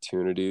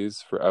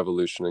opportunities for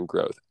evolution and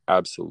growth?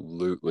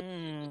 Absolutely.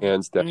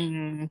 Hands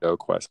down, no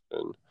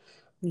question.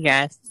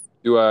 Yes.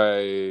 Do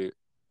I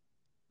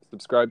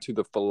subscribe to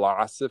the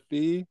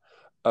philosophy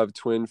of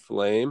twin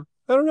flame,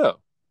 I don't know.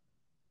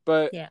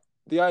 But Yeah.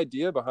 the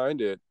idea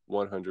behind it,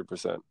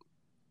 100%.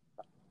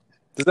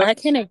 I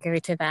can agree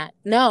to that.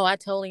 No, I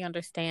totally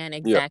understand Yeah.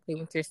 exactly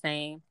what you're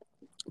saying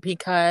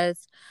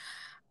because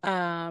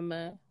um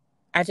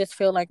I just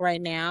feel like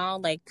right now,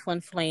 like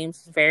Twin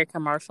Flames is very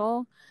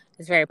commercial.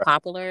 It's very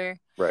popular.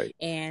 Right.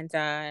 And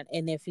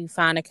if you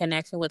find a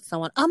connection with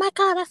someone, oh my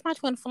God, that's my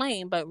twin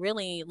flame. But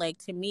really, like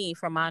to me,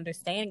 from my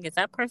understanding, is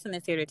that person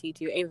is here to teach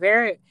you a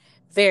very,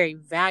 very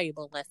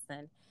valuable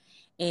lesson.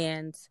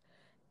 And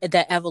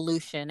the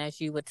evolution,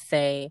 as you would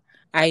say.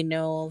 I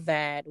know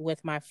that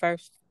with my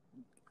first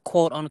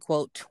quote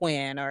unquote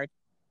twin or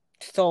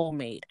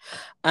soulmate,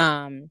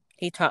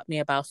 he taught me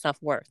about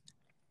self-worth.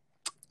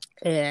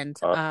 And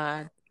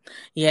yeah,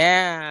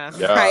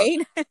 Yeah. right.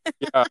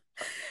 Yeah.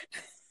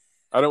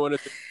 I don't want to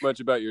say too much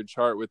about your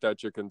chart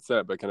without your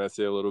consent, but can I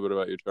say a little bit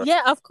about your chart?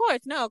 Yeah, of course.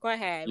 No, go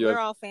ahead. You We're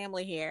all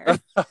family here.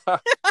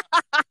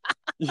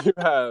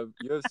 have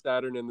you have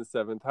Saturn in the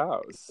seventh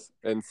house.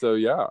 And so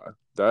yeah,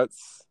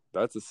 that's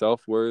a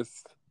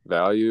self-worth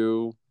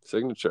value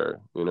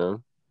signature, you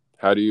know?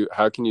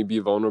 How can you be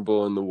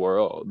vulnerable in the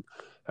world?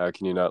 How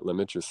can you not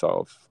limit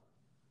yourself?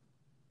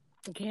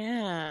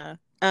 Yeah.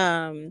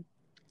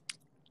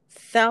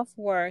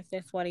 Self-worth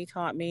is what he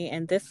taught me.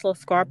 And this little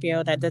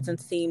Scorpio that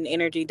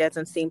energy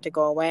doesn't seem to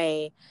go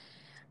away.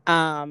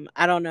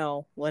 I don't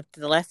know what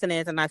the lesson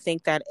is, and I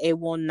think that it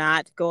will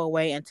not go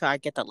away until I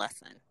get the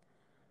lesson.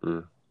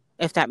 Mm.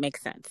 If that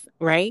makes sense,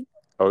 right?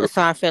 Totally.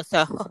 So I feel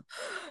so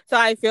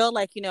I feel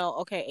like,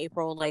 okay,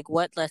 April, like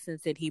what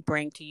lessons did he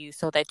bring to you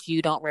so that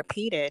you don't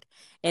repeat it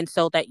and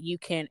so that you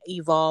can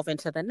evolve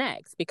into the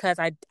next? Because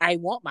I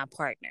want my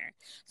partner.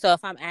 So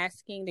if I'm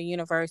asking the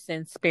universe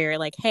and spirit,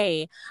 like,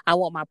 hey, I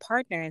want my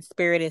partner, and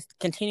spirit is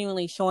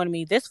continually showing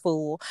me this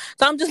fool.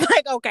 So I'm just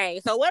like, okay,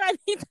 so what I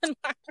need to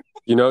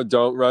learn.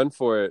 Don't run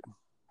for it.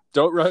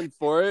 Don't run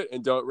for it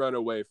and don't run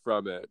away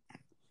from it.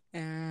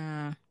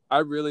 I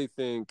really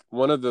think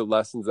one of the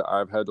lessons that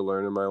I've had to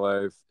learn in my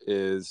life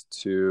is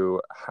to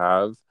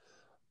have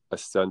a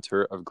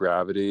center of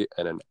gravity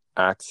and an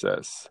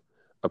axis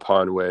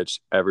upon which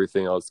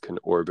everything else can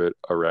orbit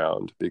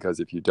around. Because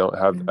if you don't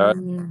have that,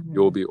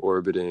 you'll be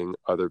orbiting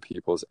other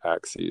people's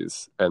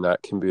axes. And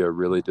that can be a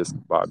really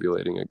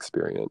discombobulating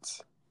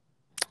experience.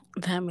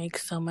 That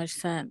makes so much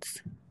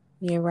sense.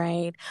 You're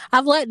right.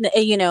 I've let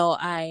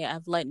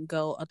I've let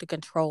go of the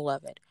control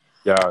of it.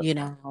 Yeah.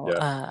 Yeah,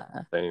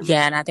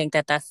 and I think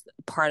that that's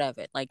part of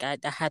it. Like I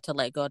had to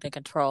let go of the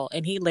control,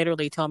 and he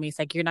literally told me, he's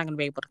like, "You're not going to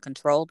be able to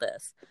control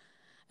this."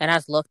 And I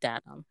just looked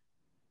at him,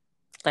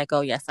 like,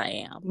 "Oh yes,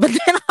 I am." But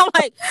then I'm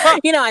like,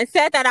 I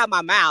said that out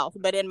my mouth,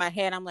 but in my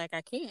head, I'm like,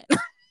 I can't.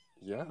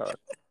 Yeah.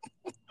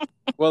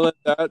 Well,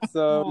 that's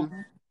that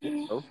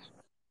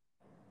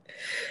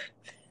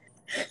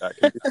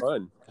can be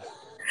fun.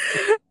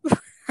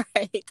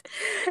 Right.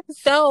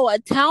 So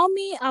tell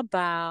me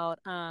about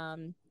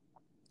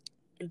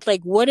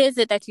like what is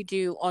it that you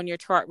do on your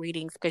chart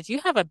readings, because you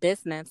have a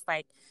business.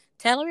 Like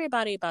tell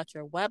everybody about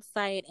your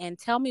website and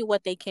tell me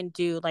what they can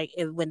do like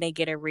when they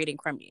get a reading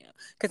from you,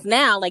 because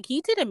now like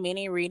he did a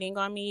mini reading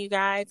on me, you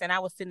guys, and I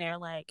was sitting there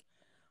like,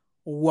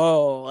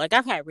 whoa. Like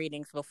I've had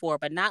readings before,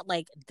 but not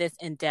like this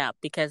in depth,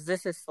 because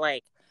this is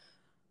like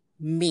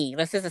me.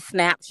 This is a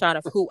snapshot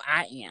of who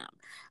I am.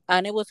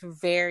 And it was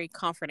very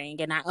comforting,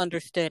 and I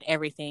understood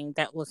everything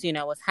that was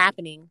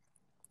happening.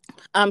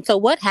 So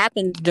what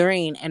happened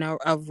during a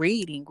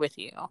reading with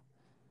you?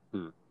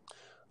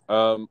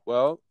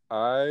 Well,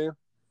 I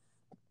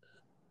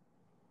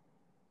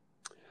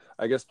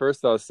guess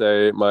first I'll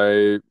say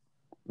my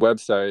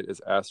website is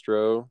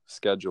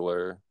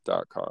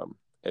astroscheduler.com.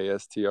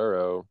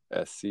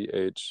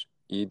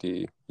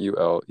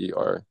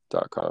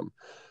 ASTROSCHEDULER.com.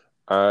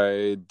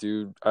 I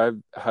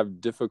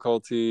have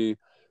difficulty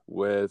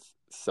with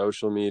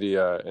social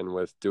media and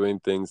with doing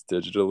things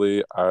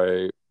digitally.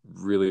 I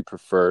really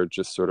prefer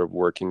just sort of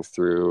working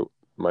through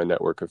my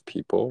network of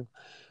people.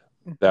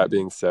 That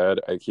being said,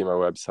 I keep my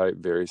website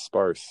very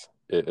sparse.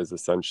 It is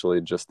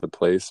essentially just a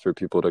place for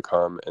people to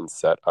come and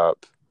set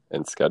up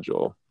and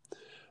schedule.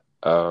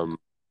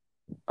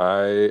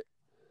 I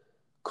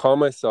call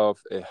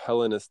myself a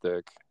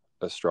Hellenistic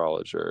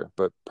astrologer,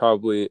 but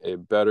probably a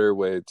better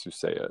way to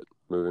say it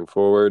moving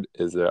forward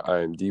is that I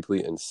am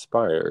deeply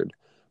inspired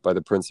by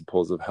the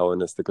principles of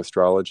Hellenistic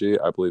astrology.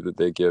 I believe that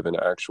they give an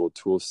actual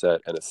tool set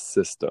and a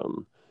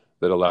system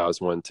that allows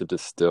one to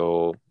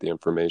distill the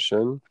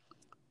information.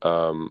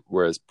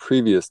 Whereas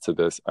previous to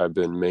this, I've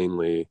been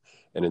mainly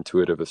an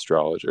intuitive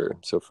astrologer.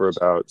 So for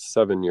about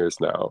 7 years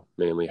now,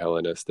 mainly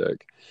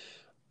Hellenistic.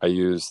 I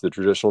use the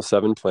traditional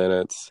 7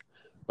 planets,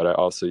 but I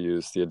also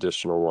use the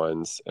additional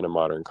ones in a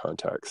modern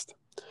context.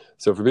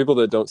 So for people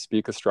that don't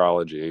speak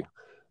astrology,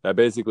 that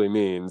basically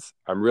means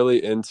I'm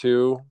really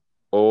into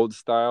old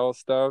style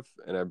stuff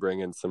and I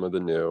bring in some of the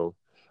new.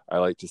 I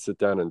like to sit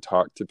down and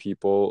talk to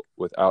people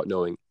without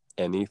knowing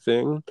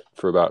anything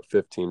for about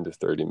 15 to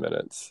 30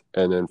 minutes.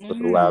 And then for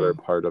the latter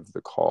part of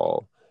the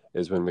call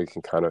is when we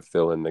can kind of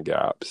fill in the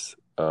gaps.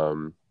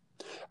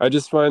 I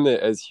just find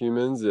that as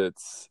humans,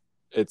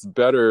 it's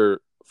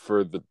better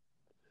for the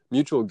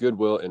mutual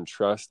goodwill and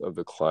trust of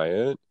the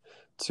client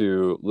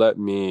to let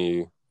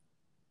me,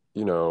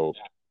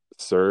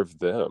 serve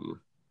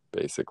them,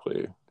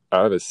 basically.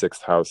 I have a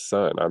sixth house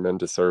son. I'm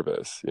into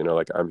service.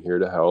 Like, I'm here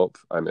to help.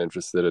 I'm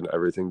interested in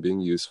everything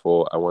being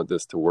useful. I want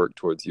this to work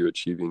towards you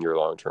achieving your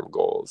long-term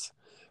goals.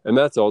 And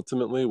that's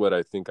ultimately what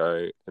I think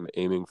I am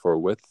aiming for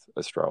with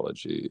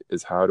astrology,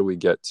 is how do we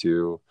get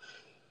to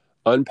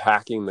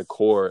unpacking the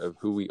core of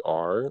who we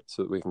are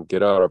so that we can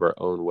get out of our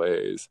own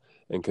ways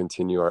and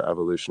continue our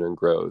evolution and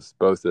growth,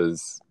 both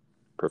as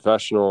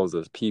professionals,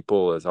 as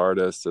people, as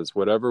artists, as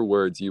whatever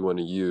words you want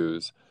to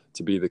use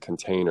to be the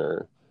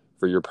container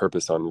for your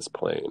purpose on this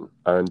plane.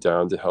 I'm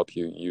down to help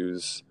you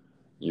use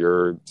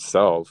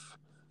yourself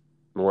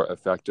more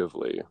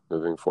effectively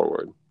moving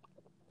forward.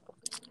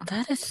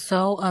 That is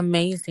so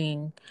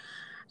amazing.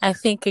 I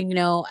think,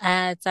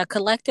 as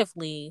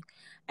collectively,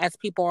 as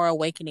people are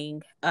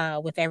awakening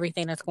with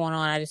everything that's going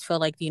on, I just feel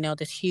like,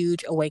 this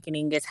huge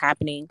awakening is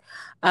happening.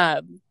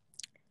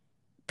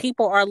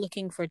 People are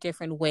looking for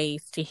different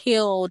ways to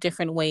heal,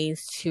 different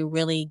ways to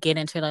really get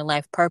into their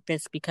life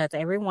purpose, because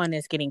everyone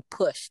is getting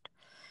pushed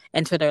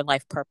into their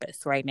life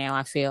purpose right now,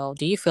 I feel.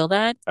 Do you feel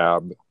that?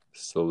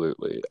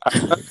 Absolutely.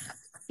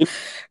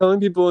 Telling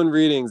people in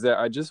readings that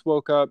I just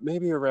woke up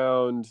maybe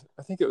around,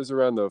 I think it was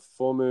around the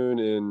full moon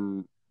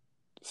in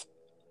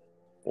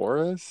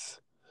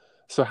Taurus.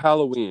 So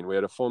Halloween, we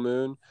had a full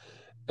moon.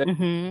 And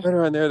Mm-hmm. right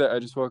around there that I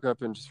just woke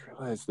up and just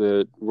realized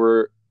that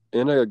we're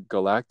in a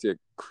galactic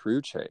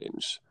crew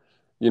change.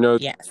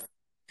 Yes.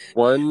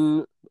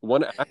 One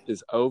act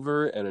is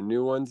over and a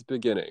new one's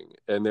beginning.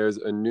 And there's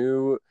a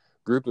new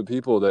group of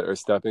people that are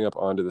stepping up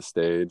onto the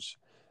stage.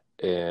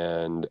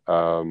 And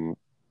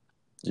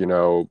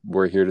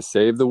we're here to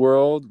save the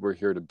world. We're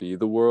here to be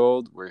the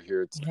world. We're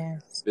here to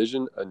Yes.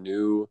 vision a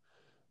new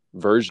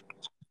version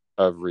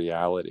of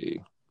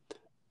reality.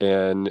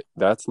 And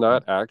that's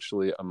not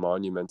actually a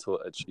monumental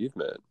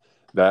achievement.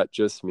 That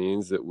just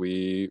means that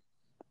we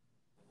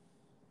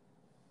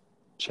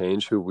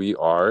change who we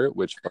are,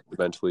 which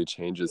fundamentally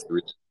changes the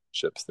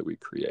relationships that we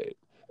create.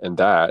 And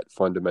that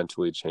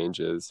fundamentally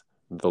changes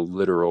the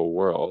literal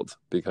world,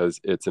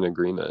 because it's an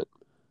agreement,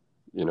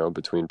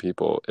 between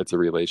people. It's a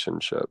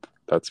relationship.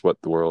 That's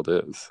what the world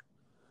is.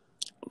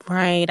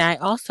 Right. I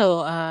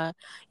also,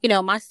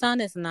 my son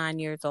is 9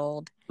 years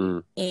old.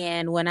 Mm.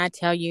 And when I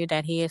tell you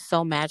that he is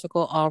so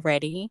magical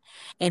already,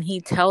 and he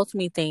tells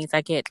me things,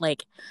 I get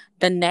like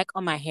the neck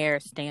on my hair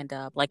stand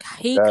up. Like,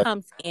 he That,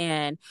 comes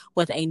in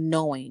with a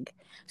knowing.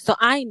 So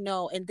I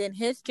know, and then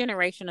his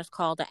generation is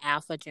called the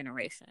Alpha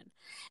generation.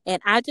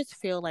 And I just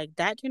feel like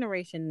that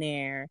generation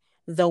there,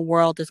 the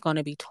world is going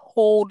to be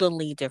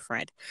totally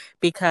different,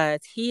 because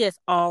he is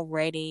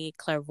already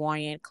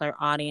clairvoyant,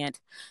 clairaudient,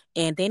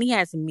 and then he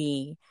has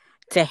me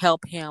to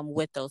help him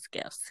with those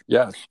gifts.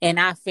 yes. And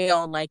I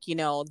feel like,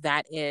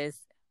 that is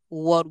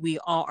what we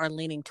all are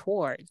leaning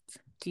towards.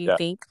 Do you Yeah.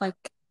 think,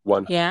 like,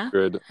 yeah?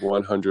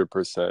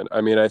 100%.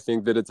 I mean, I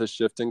think that it's a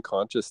shift in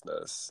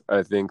consciousness.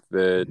 I think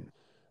that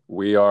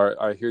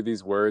I hear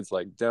these words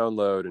like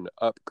download and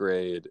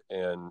upgrade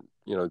and,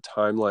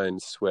 timeline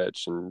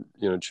switch and,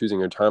 choosing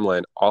your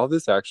timeline. All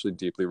this actually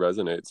deeply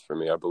resonates for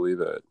me. I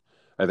believe it.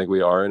 I think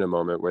we are in a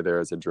moment where there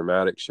is a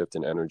dramatic shift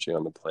in energy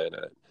on the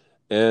planet,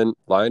 and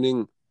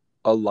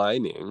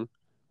aligning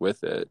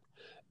with it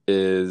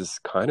is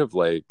kind of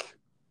like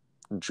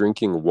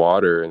drinking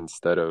water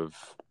instead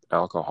of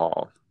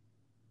alcohol.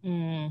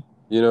 Mm.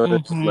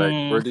 Like,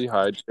 Mm-hmm. we're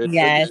dehydrated,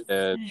 Yes.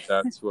 and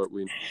that's what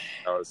we need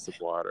now, is some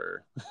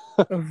water.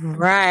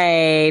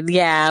 Right.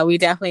 Yeah, we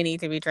definitely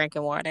need to be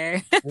drinking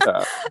water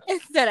Yeah.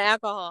 instead of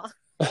alcohol.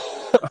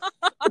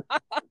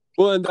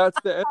 Well, and that's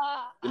the end.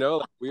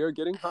 Like, we are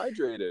getting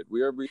hydrated.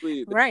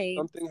 There's Right.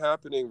 something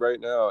happening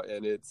right now,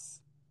 and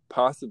it's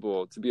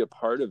possible to be a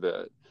part of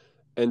it,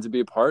 and to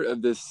be a part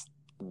of this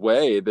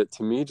way that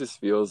to me just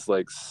feels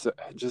like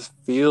just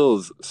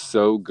feels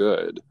so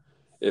good.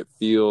 It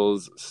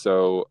feels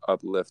so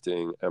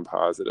uplifting and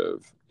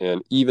positive.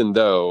 And even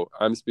though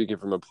I'm speaking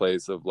from a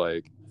place of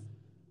like,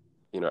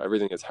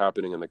 everything that's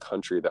happening in the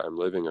country that I'm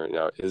living right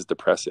now is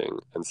depressing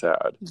and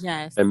sad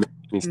Yes. and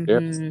makes me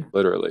scared, Mm-hmm.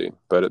 literally.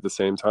 But at the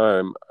same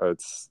time,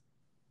 it's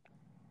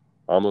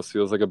almost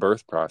feels like a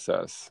birth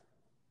process.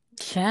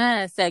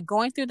 Yes. Like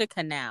going through the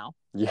canal.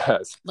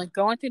 Yes. Like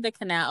going through the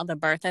canal of the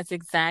birth. That's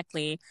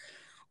exactly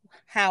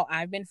how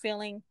I've been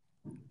feeling.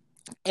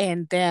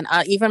 And then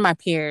even my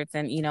peers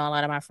and, a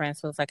lot of my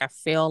friends was like, I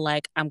feel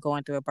like I'm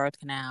going through a birth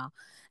canal.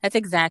 That's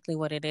exactly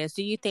what it is.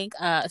 Do you think,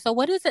 so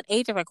what is an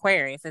age of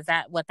Aquarius? Is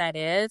that what that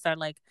is? Or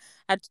like,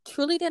 I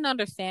truly didn't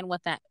understand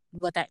what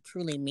that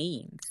truly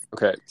means.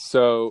 Okay.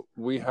 So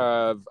we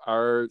have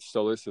our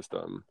solar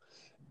system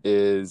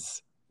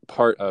is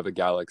part of a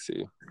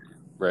galaxy,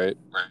 right?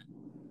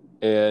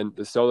 And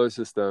the solar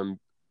system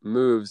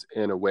moves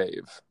in a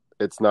wave.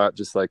 It's not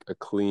just like a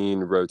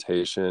clean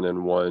rotation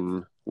in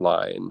one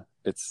line.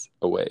 It's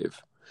a wave.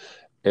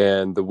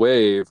 And the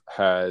wave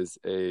has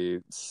a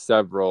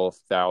several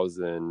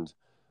thousand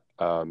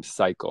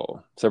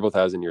cycle, several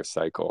thousand year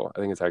cycle. I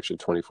think it's actually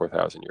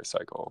 24,000 year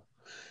cycle.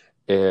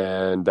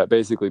 And that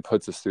basically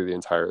puts us through the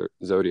entire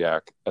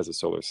zodiac as a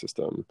solar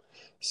system.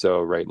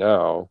 So right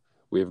now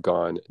we've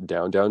gone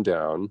down, down,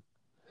 down,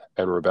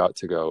 and we're about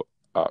to go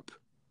up.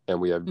 And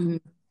we have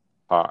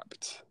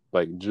popped.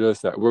 Like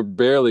just that. We're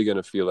barely going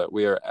to feel it.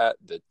 We are at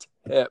the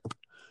tip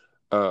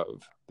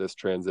of this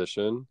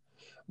transition,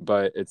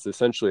 but it's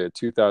essentially a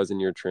 2,000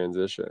 year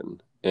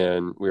transition.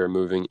 And we are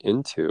moving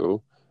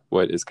into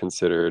what is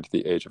considered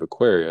the age of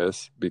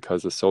Aquarius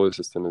because the solar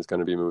system is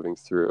going to be moving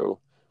through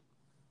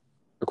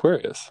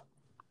Aquarius.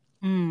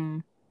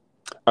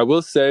 I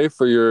will say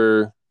for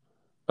your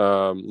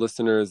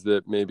listeners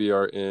that maybe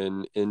are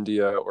in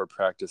India or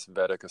practice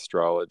Vedic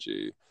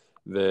astrology,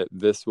 that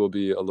this will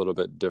be a little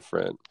bit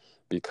different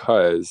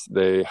because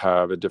they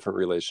have a different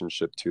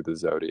relationship to the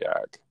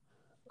zodiac,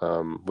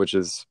 which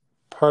is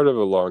part of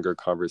a longer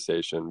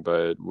conversation.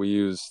 But we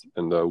use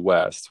in the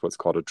West what's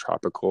called a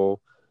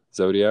tropical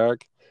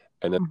zodiac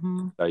and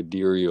then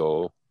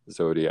sidereal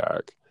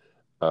zodiac.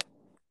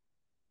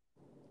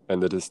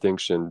 And the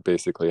distinction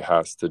basically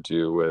has to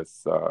do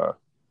with the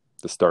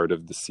start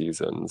of the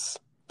seasons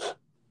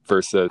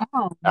versus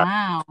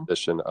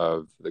position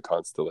of the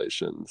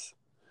constellations.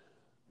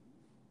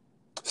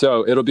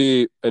 So it'll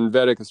be in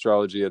Vedic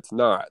astrology, it's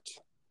not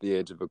the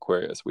age of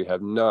Aquarius. We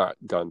have not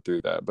gone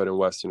through that, but in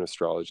Western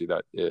astrology,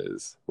 that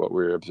is what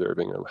we're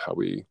observing and how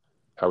we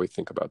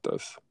think about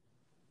this.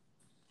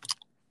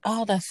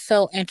 Oh, that's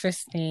so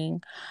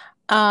interesting.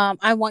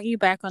 I want you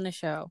back on the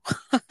show.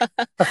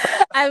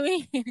 I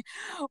mean,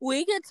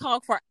 we could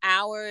talk for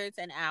hours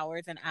and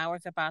hours and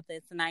hours about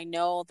this. And I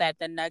know that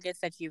the nuggets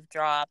that you've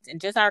dropped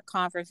and just our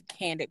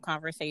candid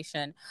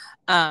conversation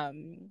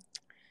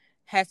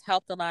has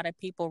helped a lot of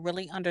people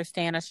really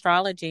understand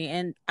astrology.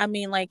 And I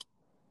mean, like,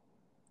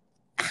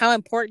 how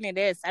important it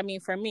is. I mean,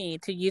 for me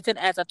to use it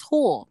as a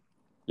tool.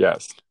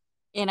 Yes.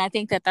 And I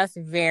think that that's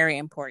very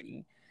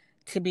important.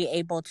 To be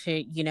able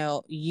to,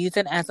 use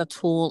it as a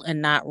tool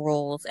and not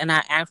rules. And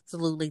I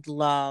absolutely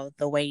love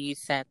the way you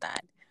said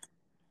that.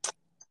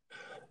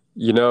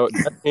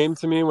 That came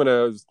to me when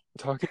I was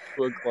talking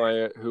to a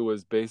client who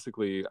was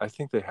basically, I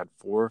think they had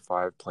 4 or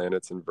 5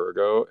 planets in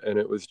Virgo. And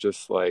it was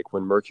just like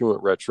when Mercury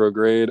went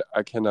retrograde,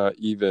 I cannot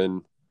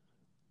even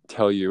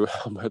tell you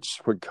how much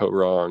would go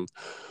wrong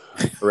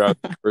around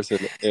the person.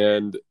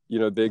 And,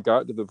 they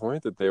got to the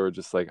point that they were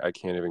just like, I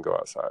can't even go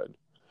outside.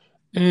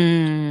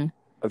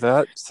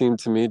 That seemed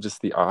to me just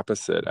the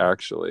opposite,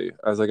 actually.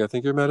 I was like, I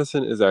think your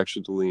medicine is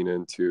actually to lean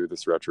into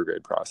this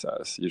retrograde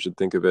process. You should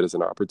think of it as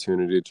an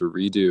opportunity to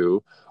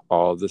redo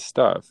all this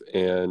stuff.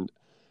 And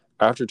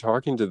after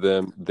talking to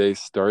them, they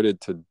started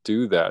to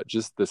do that.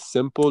 Just the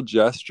simple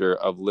gesture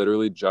of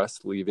literally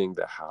just leaving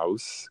the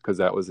house, because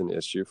that was an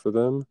issue for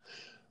them.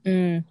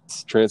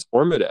 It's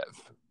transformative.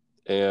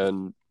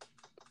 And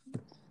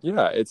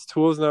yeah, it's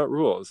tools, not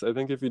rules. I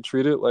think if you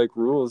treat it like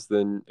rules,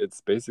 then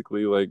it's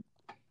basically like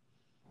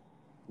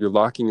you're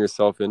locking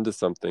yourself into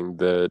something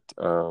that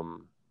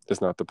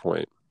is not the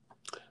point.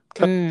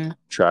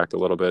 Track a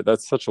little bit.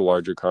 That's such a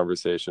larger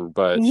conversation,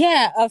 but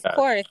yeah, of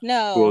course,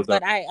 no.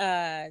 But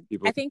I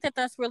think that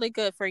that's really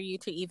good for you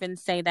to even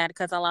say that,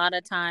 because a lot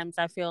of times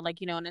I feel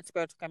like in the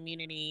spiritual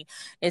community,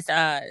 it's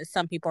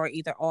some people are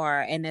either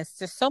or, and it's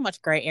just so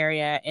much gray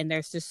area, and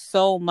there's just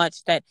so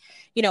much that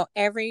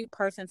every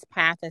person's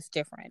path is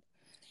different.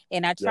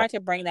 And I try to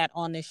bring that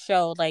on the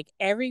show. Like,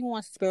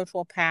 everyone's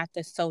spiritual path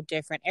is so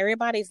different.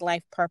 Everybody's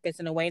life purpose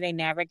and the way they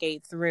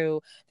navigate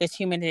through this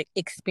human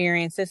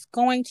experience is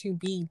going to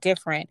be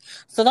different.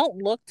 So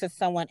don't look to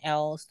someone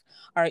else,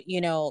 or,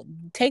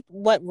 take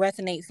what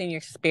resonates in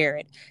your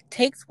spirit.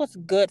 Take what's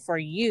good for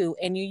you,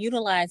 and you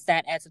utilize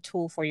that as a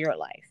tool for your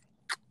life.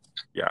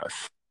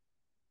 Yes.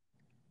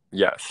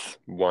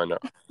 100%.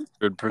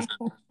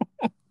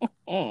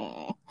 From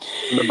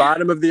the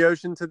bottom of the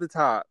ocean to the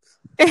top.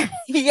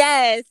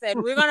 Yes,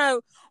 and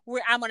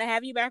I'm gonna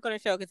have you back on the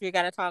show because we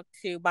got to talk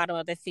to bottom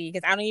of the sea,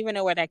 because I don't even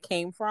know where that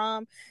came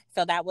from.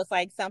 So that was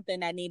like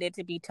something that needed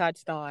to be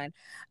touched on.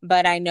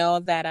 But I know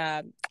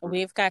that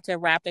we've got to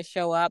wrap the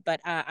show up. But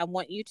I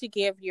want you to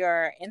give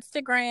your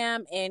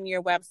Instagram and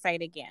your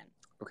website again.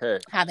 Okay.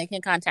 How they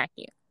can contact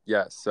you.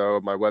 Yes. So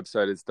my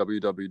website is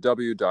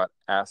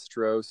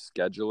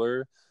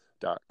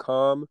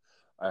www.astroscheduler.com.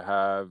 I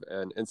have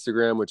an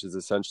Instagram, which is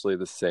essentially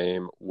the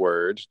same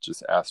word,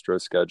 just Astro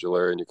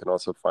Scheduler. And you can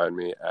also find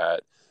me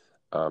at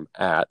 @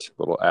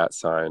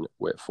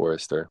 Whit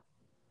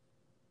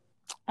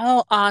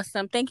Oh,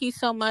 awesome. Thank you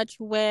so much,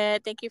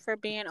 Whit. Thank you for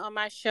being on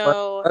my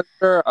show.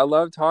 I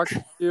love talking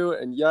to you.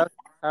 And yes,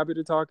 happy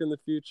to talk in the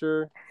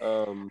future.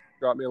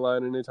 Drop me a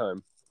line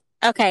anytime.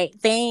 Okay,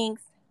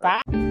 thanks.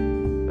 Bye.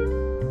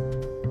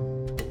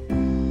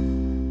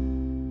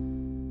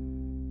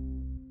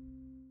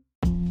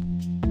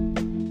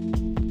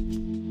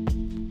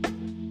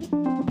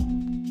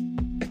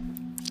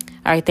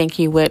 right. Thank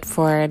you, Whit,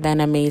 for that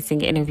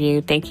amazing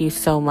interview. Thank you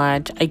so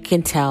much. I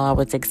can tell I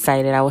was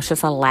excited. I was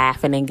just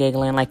laughing and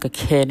giggling like a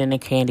kid in a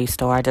candy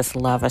store. I just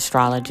love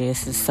astrology.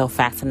 This is so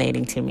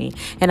fascinating to me.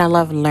 And I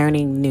love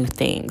learning new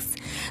things.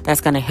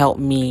 That's going to help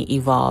me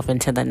evolve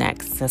into the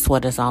next. That's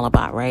what it's all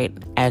about, right?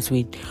 As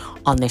we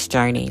on this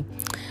journey.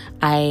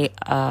 I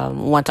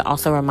want to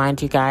also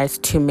remind you guys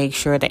to make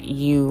sure that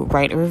you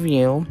write a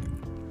review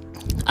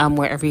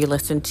wherever you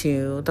listen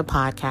to the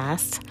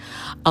podcast,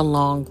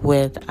 along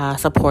with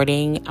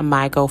supporting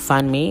my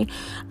GoFundMe.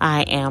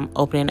 I am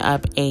opening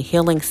up a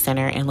healing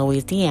center in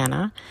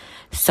Louisiana.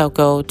 So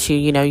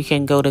you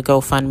can go to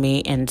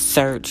GoFundMe and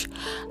search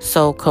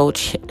Soul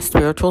Coach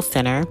Spiritual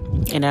Center,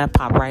 and it'll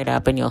pop right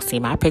up and you'll see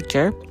my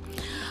picture.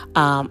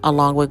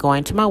 Along with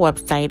going to my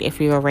website if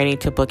you are ready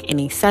to book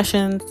any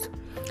sessions.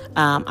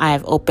 I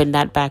have opened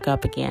that back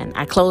up again.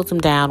 I close them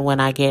down when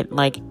I get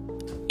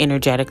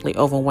energetically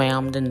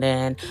overwhelmed, and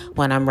then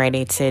when I'm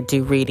ready to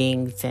do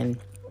readings and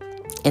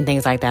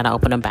things like that, I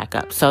open them back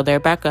up. So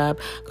they're back up.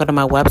 Go to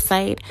my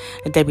website,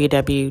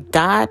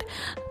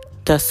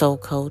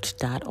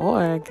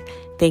 www.thesoulcoach.org.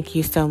 Thank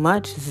you so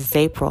much. This is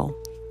April,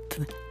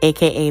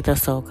 aka The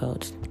Soul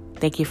Coach.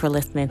 Thank you for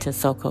listening to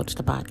Soul Coach,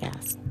 the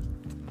podcast.